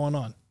me what's going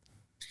on.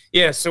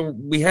 Yeah. So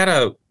we had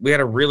a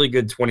really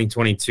good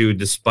 2022,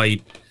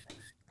 despite,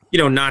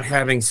 not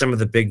having some of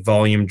the big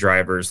volume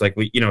drivers. Like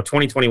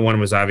 2021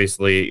 was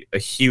obviously a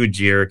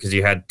huge year because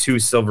you had 2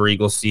 Silver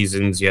Eagle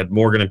seasons, you had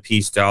Morgan and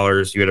Peace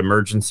dollars, you had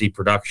emergency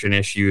production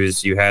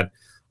issues, you had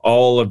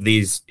all of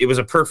these. It was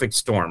a perfect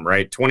storm,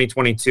 right?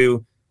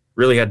 2022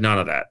 really had none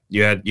of that.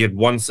 You had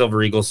 1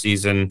 Silver Eagle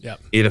season. Yep.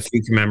 You had a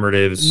few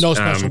commemoratives. No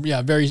special,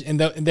 very, and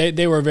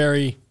they were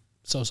very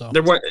so.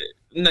 There were,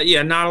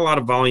 not a lot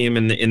of volume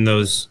in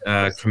those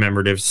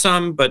commemoratives.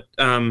 Some, but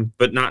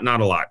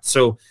not a lot.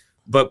 So,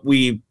 but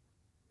we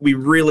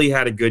really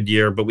had a good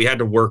year, but we had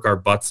to work our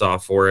butts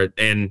off for it.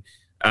 And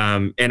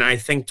I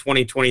think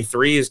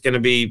 2023 is going to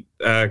be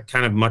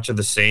kind of much of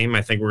the same.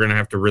 I think we're going to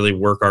have to really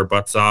work our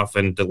butts off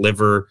and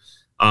deliver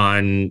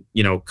on,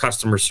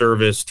 customer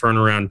service,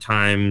 turnaround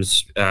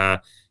times,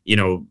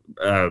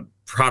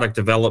 product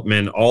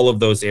development, all of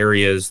those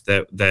areas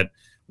that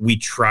we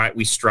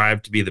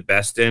strive to be the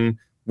best in.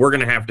 We're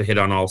going to have to hit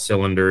on all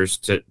cylinders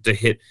to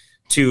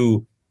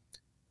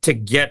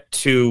get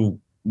to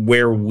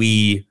where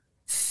we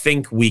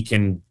think we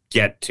can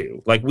get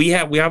to. Like we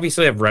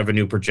obviously have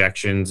revenue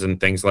projections and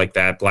things like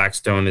that.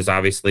 Blackstone is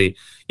obviously,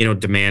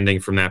 demanding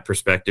from that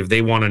perspective.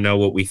 They want to know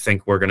what we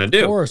think we're going to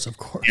do. Of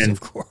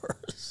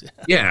course.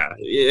 Yeah.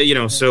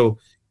 So,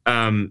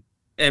 and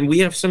we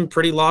have some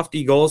pretty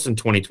lofty goals in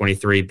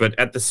 2023, but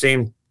at the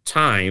same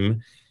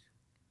time,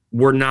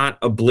 we're not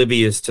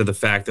oblivious to the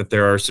fact that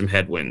there are some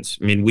headwinds.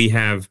 I mean,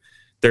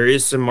 there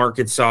is some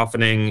market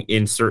softening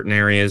in certain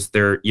areas.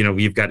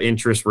 We've got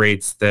interest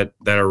rates that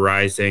are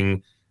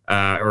rising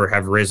or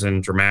have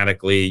risen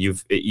dramatically.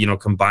 You've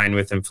combined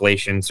with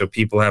inflation, so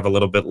people have a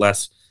little bit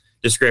less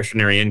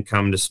discretionary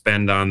income to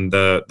spend on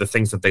the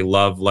things that they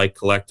love, like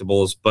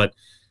collectibles. But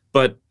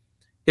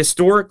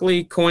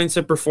historically, coins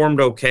have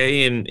performed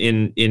okay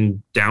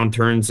in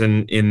downturns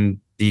in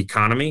the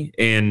economy,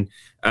 and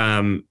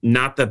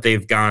not that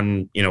they've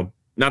gone,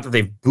 not that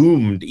they've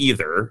boomed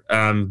either,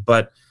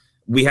 but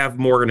we have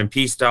Morgan and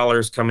Peace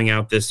dollars coming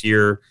out this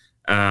year.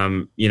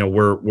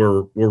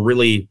 We're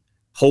really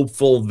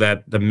hopeful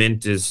that the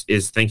Mint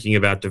is thinking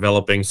about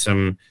developing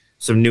some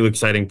new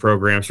exciting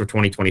programs for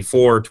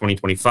 2024,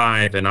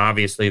 2025, and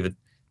obviously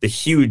the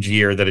huge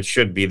year that it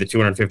should be, the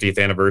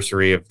 250th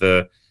anniversary of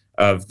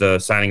the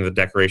signing of the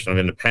Declaration of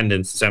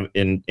Independence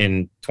in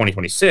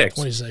 2026.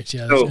 26,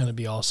 yeah, that's going to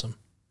be awesome.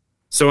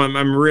 So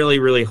I'm really,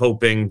 really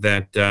hoping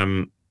that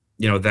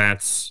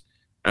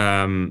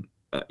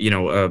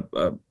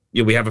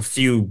we have a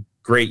few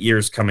great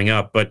years coming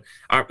up, but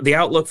the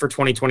outlook for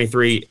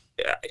 2023,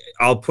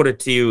 I'll put it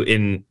to you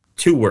in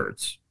 2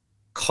 words: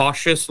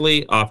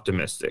 cautiously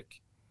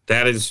optimistic.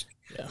 That's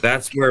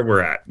where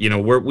we're at.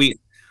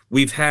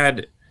 We've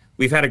had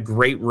a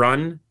great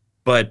run,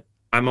 but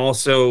I'm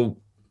also,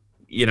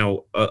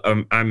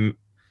 I'm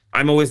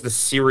always the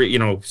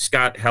serial,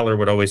 Scott Heller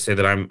would always say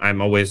that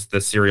I'm always the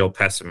serial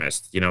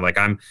pessimist.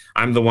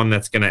 I'm the one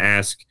that's going to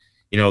ask,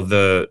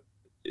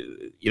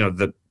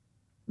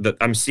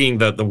 I'm seeing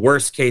the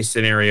worst case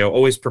scenario,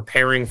 always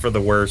preparing for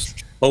the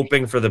worst,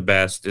 hoping for the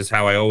best is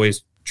how I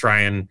always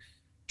try and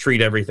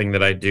treat everything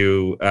that I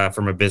do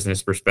from a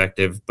business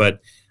perspective.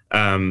 But,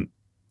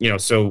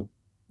 so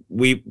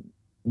we're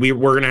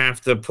going to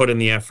have to put in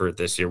the effort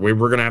this year. We're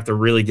going to have to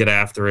really get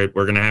after it.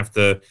 We're going to have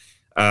to,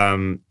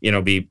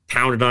 be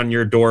pounded on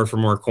your door for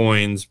more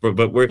coins,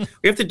 but we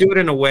have to do it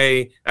in a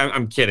way.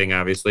 I'm kidding,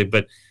 obviously,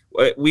 but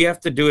we have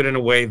to do it in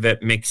a way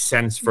that makes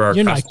sense for our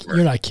customers.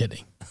 You're not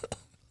kidding.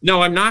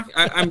 No, I'm not.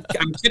 I'm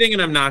kidding,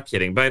 and I'm not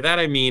kidding. By that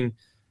I mean,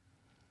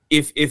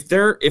 if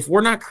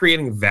we're not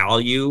creating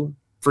value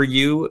for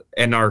you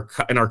and our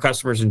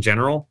customers in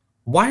general,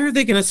 why are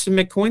they going to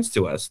submit coins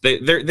to us? They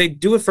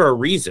do it for a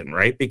reason,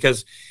 right?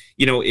 Because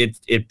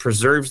it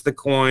preserves the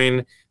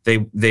coin. They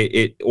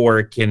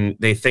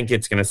think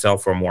it's going to sell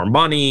for more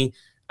money,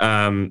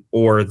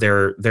 or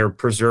they're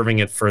preserving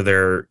it for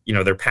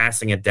they're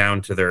passing it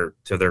down to their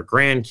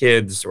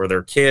grandkids or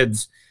their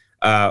kids.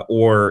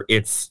 Or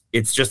it's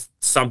just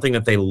something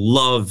that they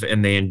love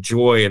and they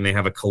enjoy and they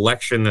have a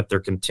collection that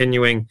they're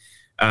continuing.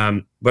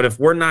 But if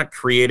we're not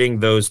creating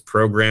those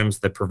programs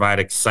that provide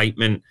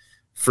excitement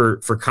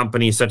for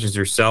companies such as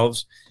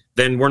yourselves,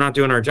 then we're not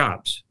doing our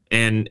jobs.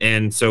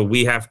 And so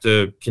we have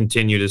to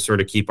continue to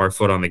sort of keep our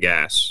foot on the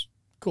gas.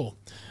 Cool.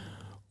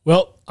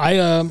 Well,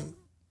 I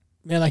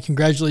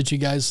congratulate you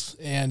guys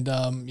and,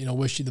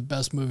 wish you the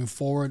best moving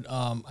forward.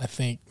 I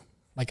think,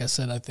 like I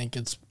said, I think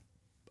it's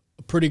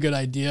a pretty good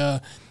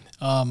idea.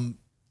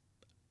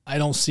 I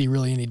don't see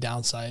really any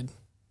downside.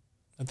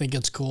 I think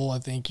it's cool. I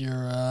think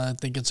I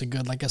think it's a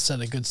good, like I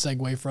said, a good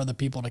segue for other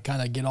people to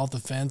kind of get off the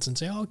fence and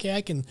say, oh, okay,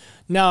 I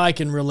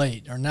can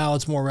relate, or now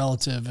it's more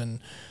relative, and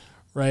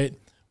right.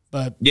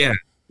 But yeah,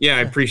 I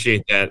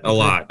appreciate that a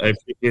lot. I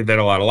appreciate that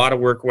a lot. A lot of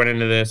work went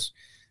into this.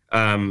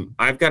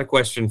 I've got a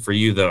question for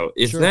you though.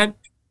 Is that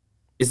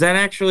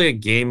actually a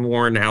game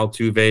worn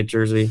Altuve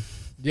jersey?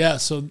 Yeah,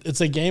 so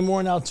it's a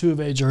game-worn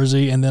Altuve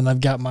jersey, and then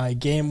I've got my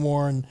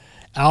game-worn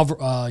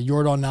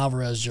Yordan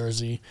Alvarez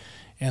jersey,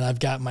 and I've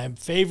got my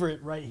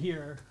favorite right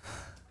here.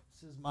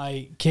 This is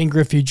my Ken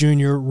Griffey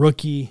Jr.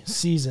 rookie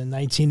season,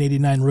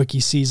 1989 rookie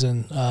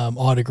season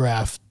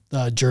autograph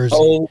jersey.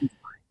 Oh,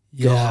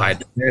 yeah.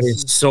 God, that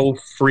is so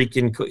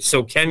freaking cool.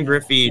 So Ken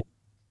Griffey,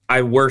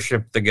 I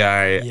worship the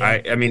guy.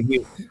 Yeah. I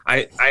mean,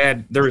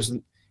 there was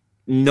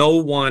no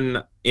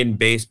one in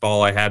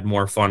baseball I had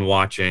more fun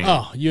watching.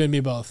 Oh, you and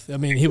me both. I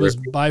mean, he was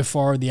by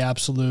far the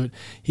absolute.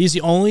 He's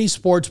the only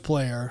sports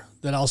player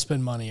that I'll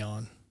spend money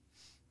on.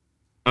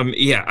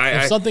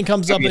 Yeah. If something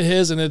comes up of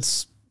his and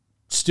it's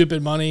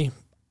stupid money,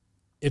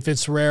 if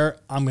it's rare,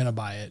 I'm gonna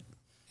buy it.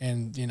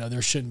 And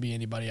there shouldn't be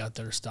anybody out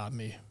there to stop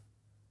me.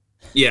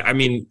 Yeah, I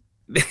mean,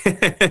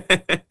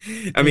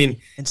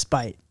 in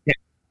spite.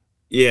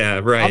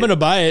 Yeah, right. I'm gonna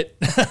buy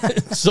it,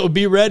 so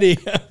be ready.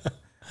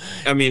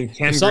 I mean,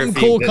 if something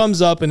cool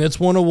comes up and it's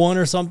 101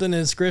 or something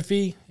and it's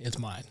Griffey, it's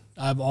mine.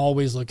 I'm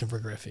always looking for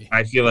Griffey.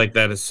 I feel like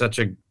that is such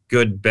a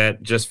good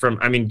bet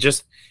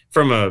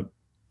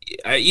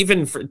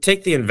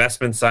take the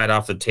investment side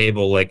off the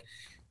table. Like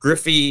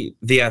Griffey,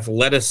 the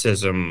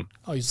athleticism.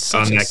 Oh, he's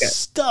such a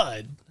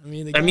stud. I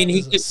mean, the guy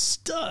was a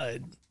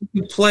stud.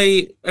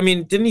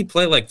 Didn't he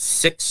play like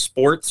 6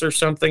 sports or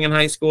something in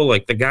high school?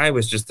 Like the guy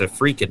was just a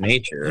freak of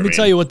nature. Let me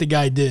tell you what the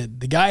guy did.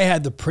 The guy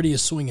had the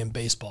prettiest swing in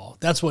baseball.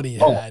 That's what he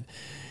had.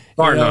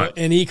 Not.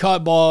 And he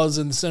caught balls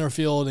in the center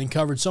field and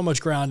covered so much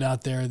ground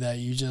out there that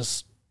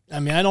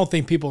I don't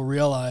think people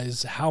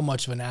realize how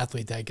much of an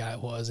athlete that guy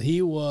was.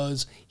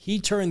 He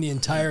turned the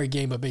entire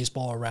game of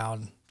baseball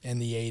around in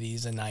the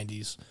 80s and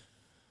 90s.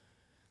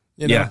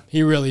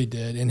 He really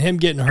did. And him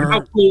getting hurt.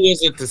 How cool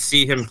was it to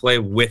see him play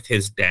with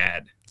his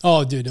dad?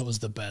 Oh, dude, it was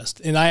the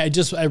best. And I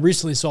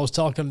recently, I was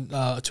talking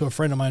to a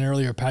friend of mine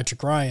earlier,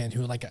 Patrick Ryan,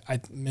 who, like I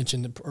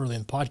mentioned early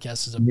in the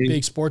podcast, is a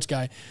big sports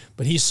guy,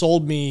 but he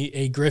sold me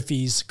a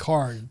Griffey's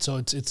card. So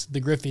it's the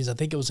Griffey's. I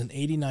think it was an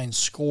 89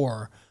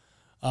 score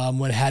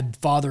when it had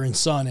father and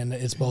son, and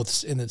it's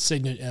both in the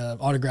signature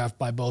autographed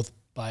by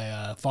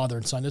father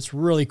and son. It's a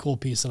really cool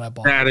piece that I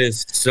bought. That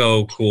is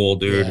so cool,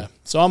 dude. Yeah.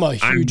 So I'm a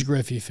huge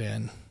Griffey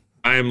fan.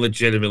 I am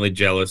legitimately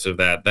jealous of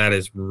that. That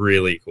is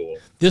really cool.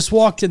 This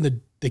walked in the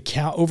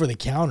over the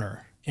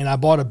counter, and I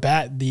bought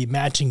the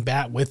matching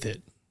bat with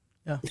it.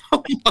 Yeah.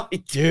 Oh my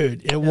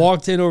dude, it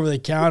walked in over the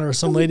counter.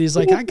 Some lady's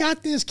like, "I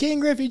got this, Ken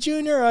Griffey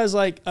Jr." I was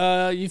like,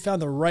 "You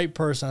found the right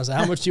person." I was like,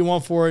 "How much do you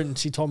want for it?" And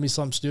she told me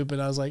something stupid.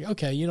 I was like,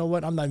 "Okay, you know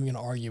what? I'm not even going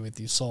to argue with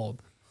you.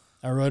 Sold."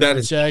 I wrote her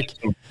a check,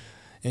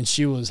 and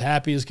she was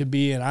happy as could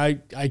be. And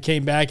I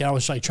came back, and I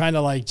was like trying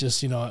to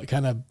just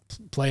kind of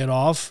play it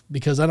off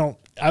because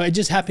I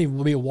just happened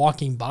to be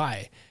walking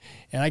by,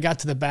 and I got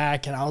to the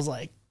back, and I was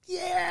like,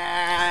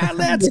 "Yeah,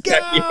 let's go!"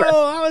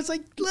 I was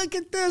like, "Look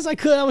at this!"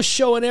 I was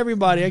showing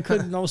everybody. I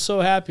was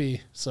so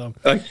happy. So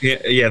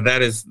yeah,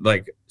 that is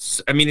like.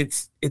 I mean,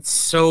 it's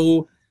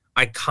so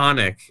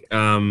iconic.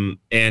 And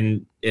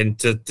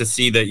to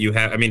see that you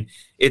have. I mean,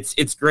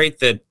 it's great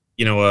that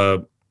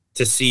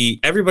to see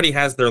everybody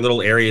has their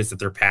little areas that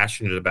they're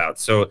passionate about.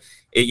 So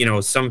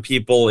some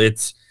people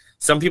it's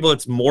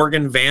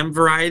Morgan Vam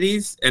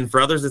varieties, and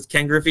for others it's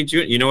Ken Griffey Jr.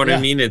 You know what I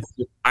mean?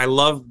 I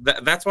love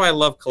that. That's why I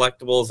love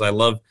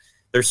collectibles.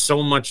 There's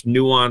so much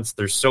nuance.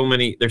 There's so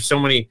many.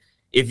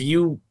 If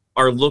you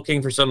are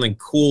looking for something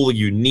cool,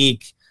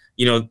 unique,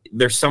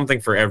 there's something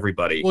for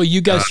everybody. Well,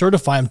 you guys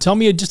certify them. Tell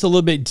me just a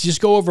little bit.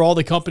 Just go over all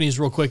the companies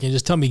real quick and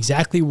just tell me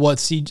exactly what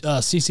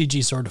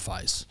CCG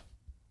certifies.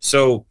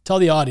 So tell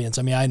the audience.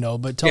 I mean, I know,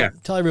 but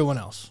tell everyone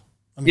else.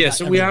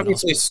 So we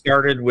obviously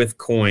started with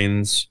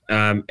coins,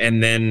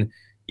 and then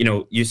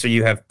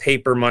you have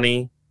paper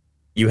money,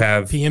 you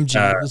have PMG.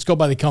 Let's go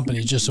by the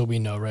companies just so we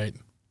know, right?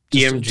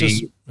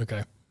 PMG.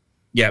 Okay.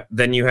 Yeah.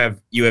 Then you have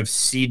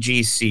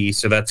CGC,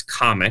 so that's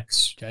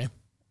comics. Okay.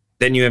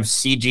 Then you have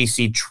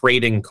CGC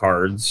trading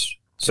cards,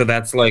 so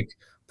that's like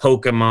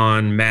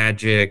Pokemon,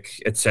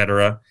 Magic,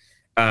 etc.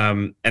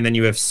 And then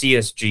you have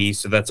CSG,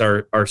 so that's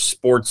our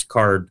sports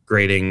card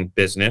grading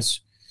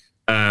business.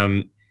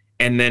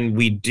 And then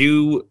we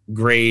do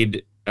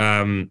grade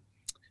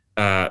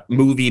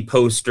movie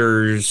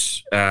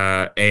posters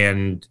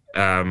and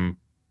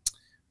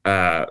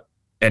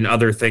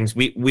other things.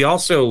 We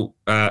also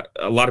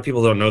a lot of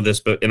people don't know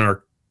this, but in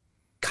our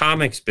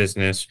comics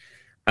business,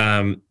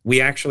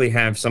 we actually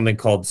have something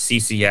called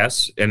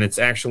CCS, and it's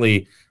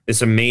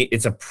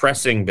a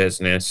pressing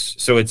business,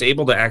 so it's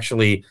able to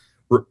actually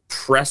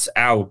press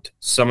out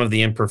some of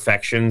the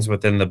imperfections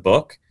within the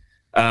book.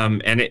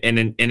 And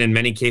in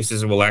many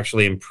cases, it will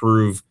actually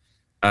improve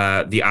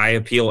the eye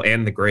appeal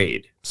and the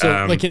grade.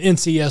 So like an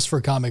NCS for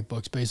comic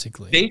books,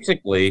 basically.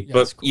 Basically, yeah,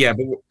 but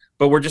cool.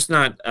 but we're just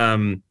not.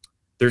 We're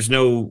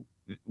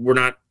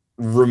not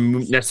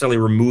necessarily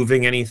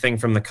removing anything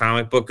from the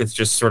comic book. It's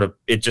just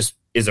it just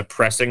is a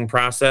pressing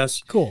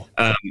process. Cool.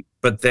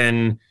 But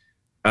then,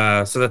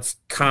 so that's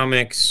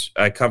comics.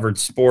 I covered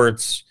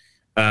sports.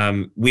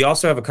 We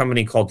also have a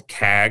company called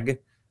CAG.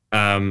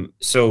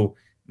 So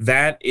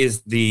that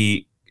is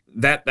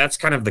that's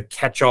kind of the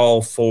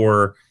catch-all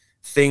for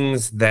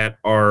things that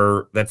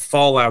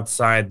fall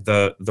outside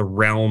the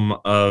realm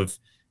of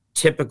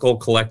typical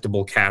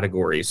collectible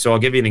categories. So I'll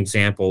give you an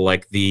example,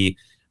 like the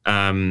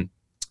the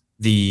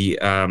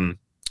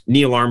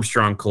Neil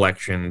Armstrong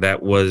collection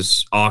that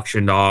was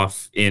auctioned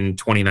off in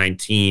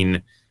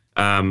 2019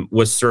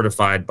 was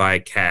certified by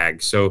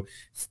CAG. So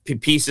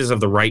pieces of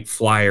the Wright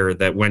Flyer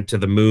that went to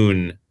the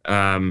moon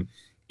in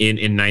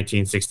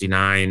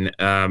 1969.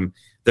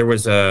 There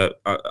was a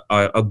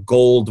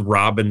gold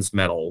Robbins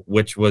medal,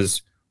 which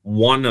was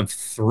one of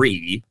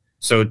 3.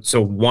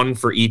 So one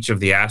for each of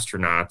the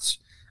astronauts.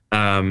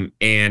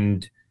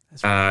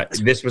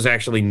 This was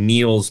actually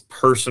Neil's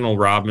personal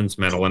Robbins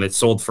medal, and it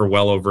sold for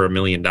well over $1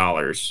 million.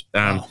 Wow.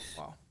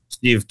 So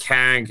you have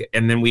CAG,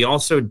 and then we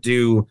also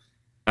do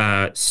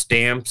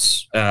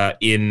stamps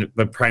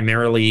but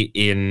primarily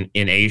in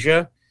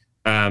Asia.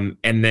 And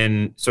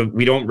then so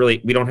we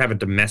don't have a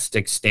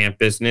domestic stamp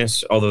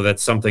business, although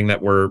that's something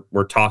that we're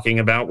talking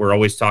about. We're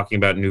always talking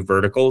about new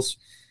verticals.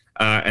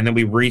 And then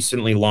we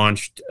recently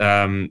launched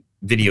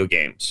video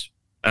games.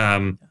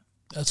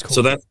 That's cool.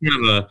 So that's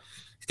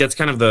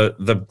kind of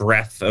the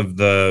breadth of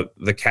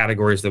the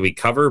categories that we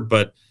cover,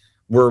 but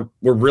we're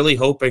really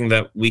hoping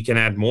that we can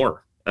add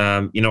more.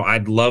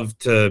 I'd love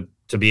to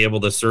be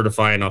able to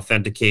certify and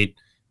authenticate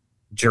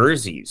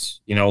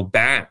jerseys,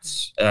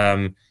 bats.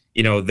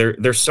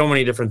 There's so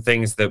many different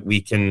things that we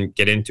can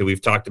get into.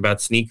 We've talked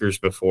about sneakers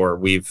before.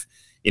 There's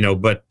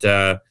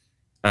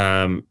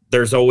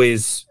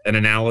always an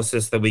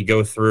analysis that we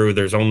go through.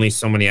 There's only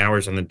so many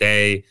hours in the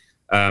day,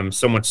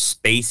 so much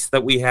space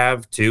that we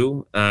have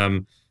too.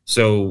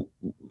 So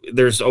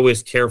there's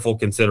always careful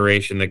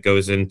consideration that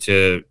goes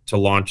into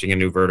launching a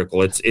new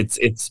vertical. It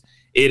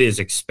is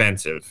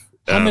expensive.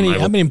 How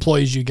many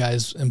employees you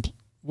guys?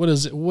 What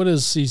is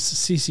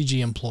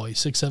CCG employees?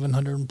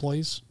 600-700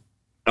 employees.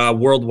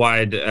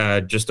 Worldwide,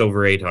 just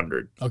over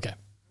 800. Okay,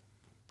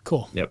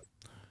 cool. Yep.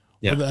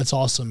 Yeah, well, that's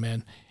awesome,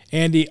 man.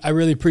 Andy, I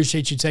really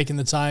appreciate you taking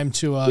the time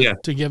to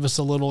give us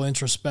a little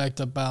introspect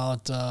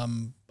about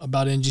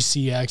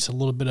NGCX, a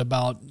little bit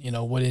about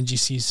what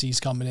NGCC is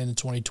coming in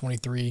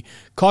 2023.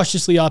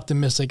 Cautiously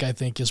optimistic, I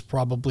think, is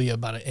probably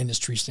about an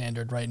industry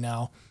standard right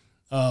now.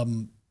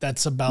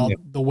 That's about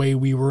the way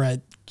we were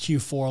at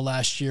Q4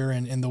 last year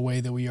and the way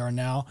that we are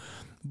now.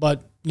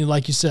 But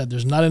like you said,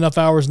 there's not enough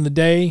hours in the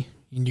day,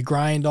 and you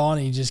grind on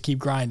and you just keep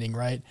grinding,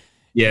 right?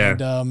 Yeah.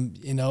 And,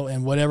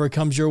 and whatever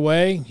comes your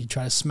way, you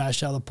try to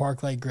smash out of the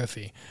park like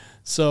Griffey.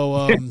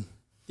 So,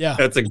 yeah.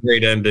 That's a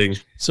great ending.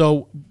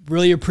 So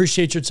really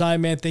appreciate your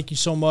time, man. Thank you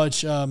so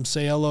much.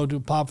 Say hello to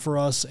Pop for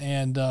us,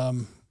 and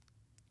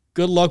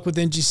good luck with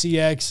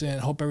NGCX,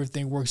 and hope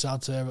everything works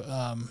out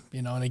to,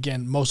 and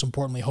again, most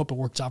importantly, hope it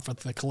works out for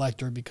the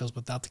collector, because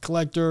without the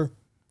collector,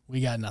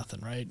 we got nothing,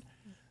 right?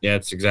 Yeah,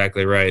 that's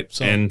exactly right.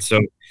 So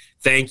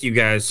thank you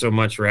guys so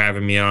much for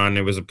having me on.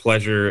 It was a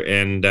pleasure,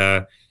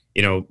 and,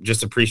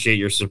 just appreciate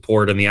your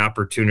support and the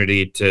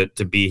opportunity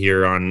to be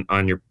here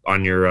on your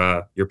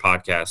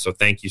podcast. So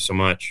thank you so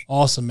much.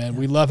 Awesome, man.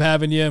 We love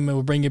having you, and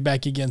we'll bring you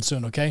back again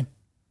soon. Okay.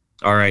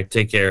 All right.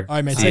 Take care. All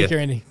right, man. Take care,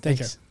 Andy. Take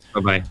care.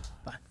 Bye-bye.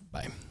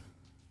 Bye.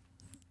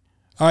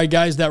 All right,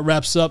 guys, that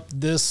wraps up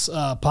this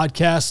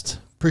podcast.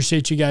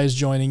 Appreciate you guys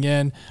joining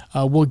in.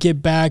 We'll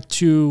get back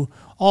to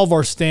all of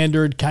our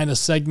standard kind of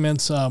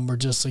segments. We're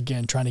just,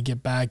 again, trying to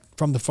get back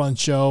from the front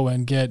show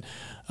and get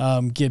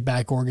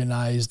back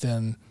organized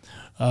and,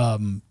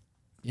 and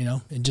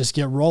just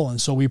get rolling.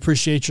 So we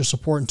appreciate your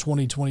support in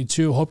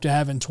 2022. Hope to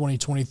have it in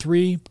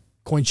 2023.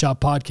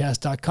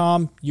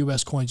 CoinsshopPodcast.com,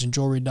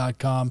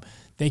 uscoinsandjewelry.com.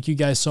 Thank you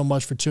guys so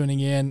much for tuning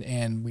in,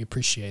 and we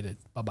appreciate it.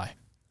 Bye-bye.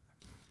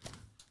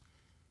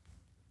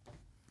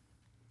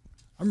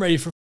 I'm ready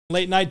for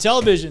late night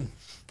television.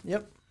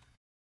 Yep.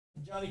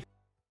 Johnny.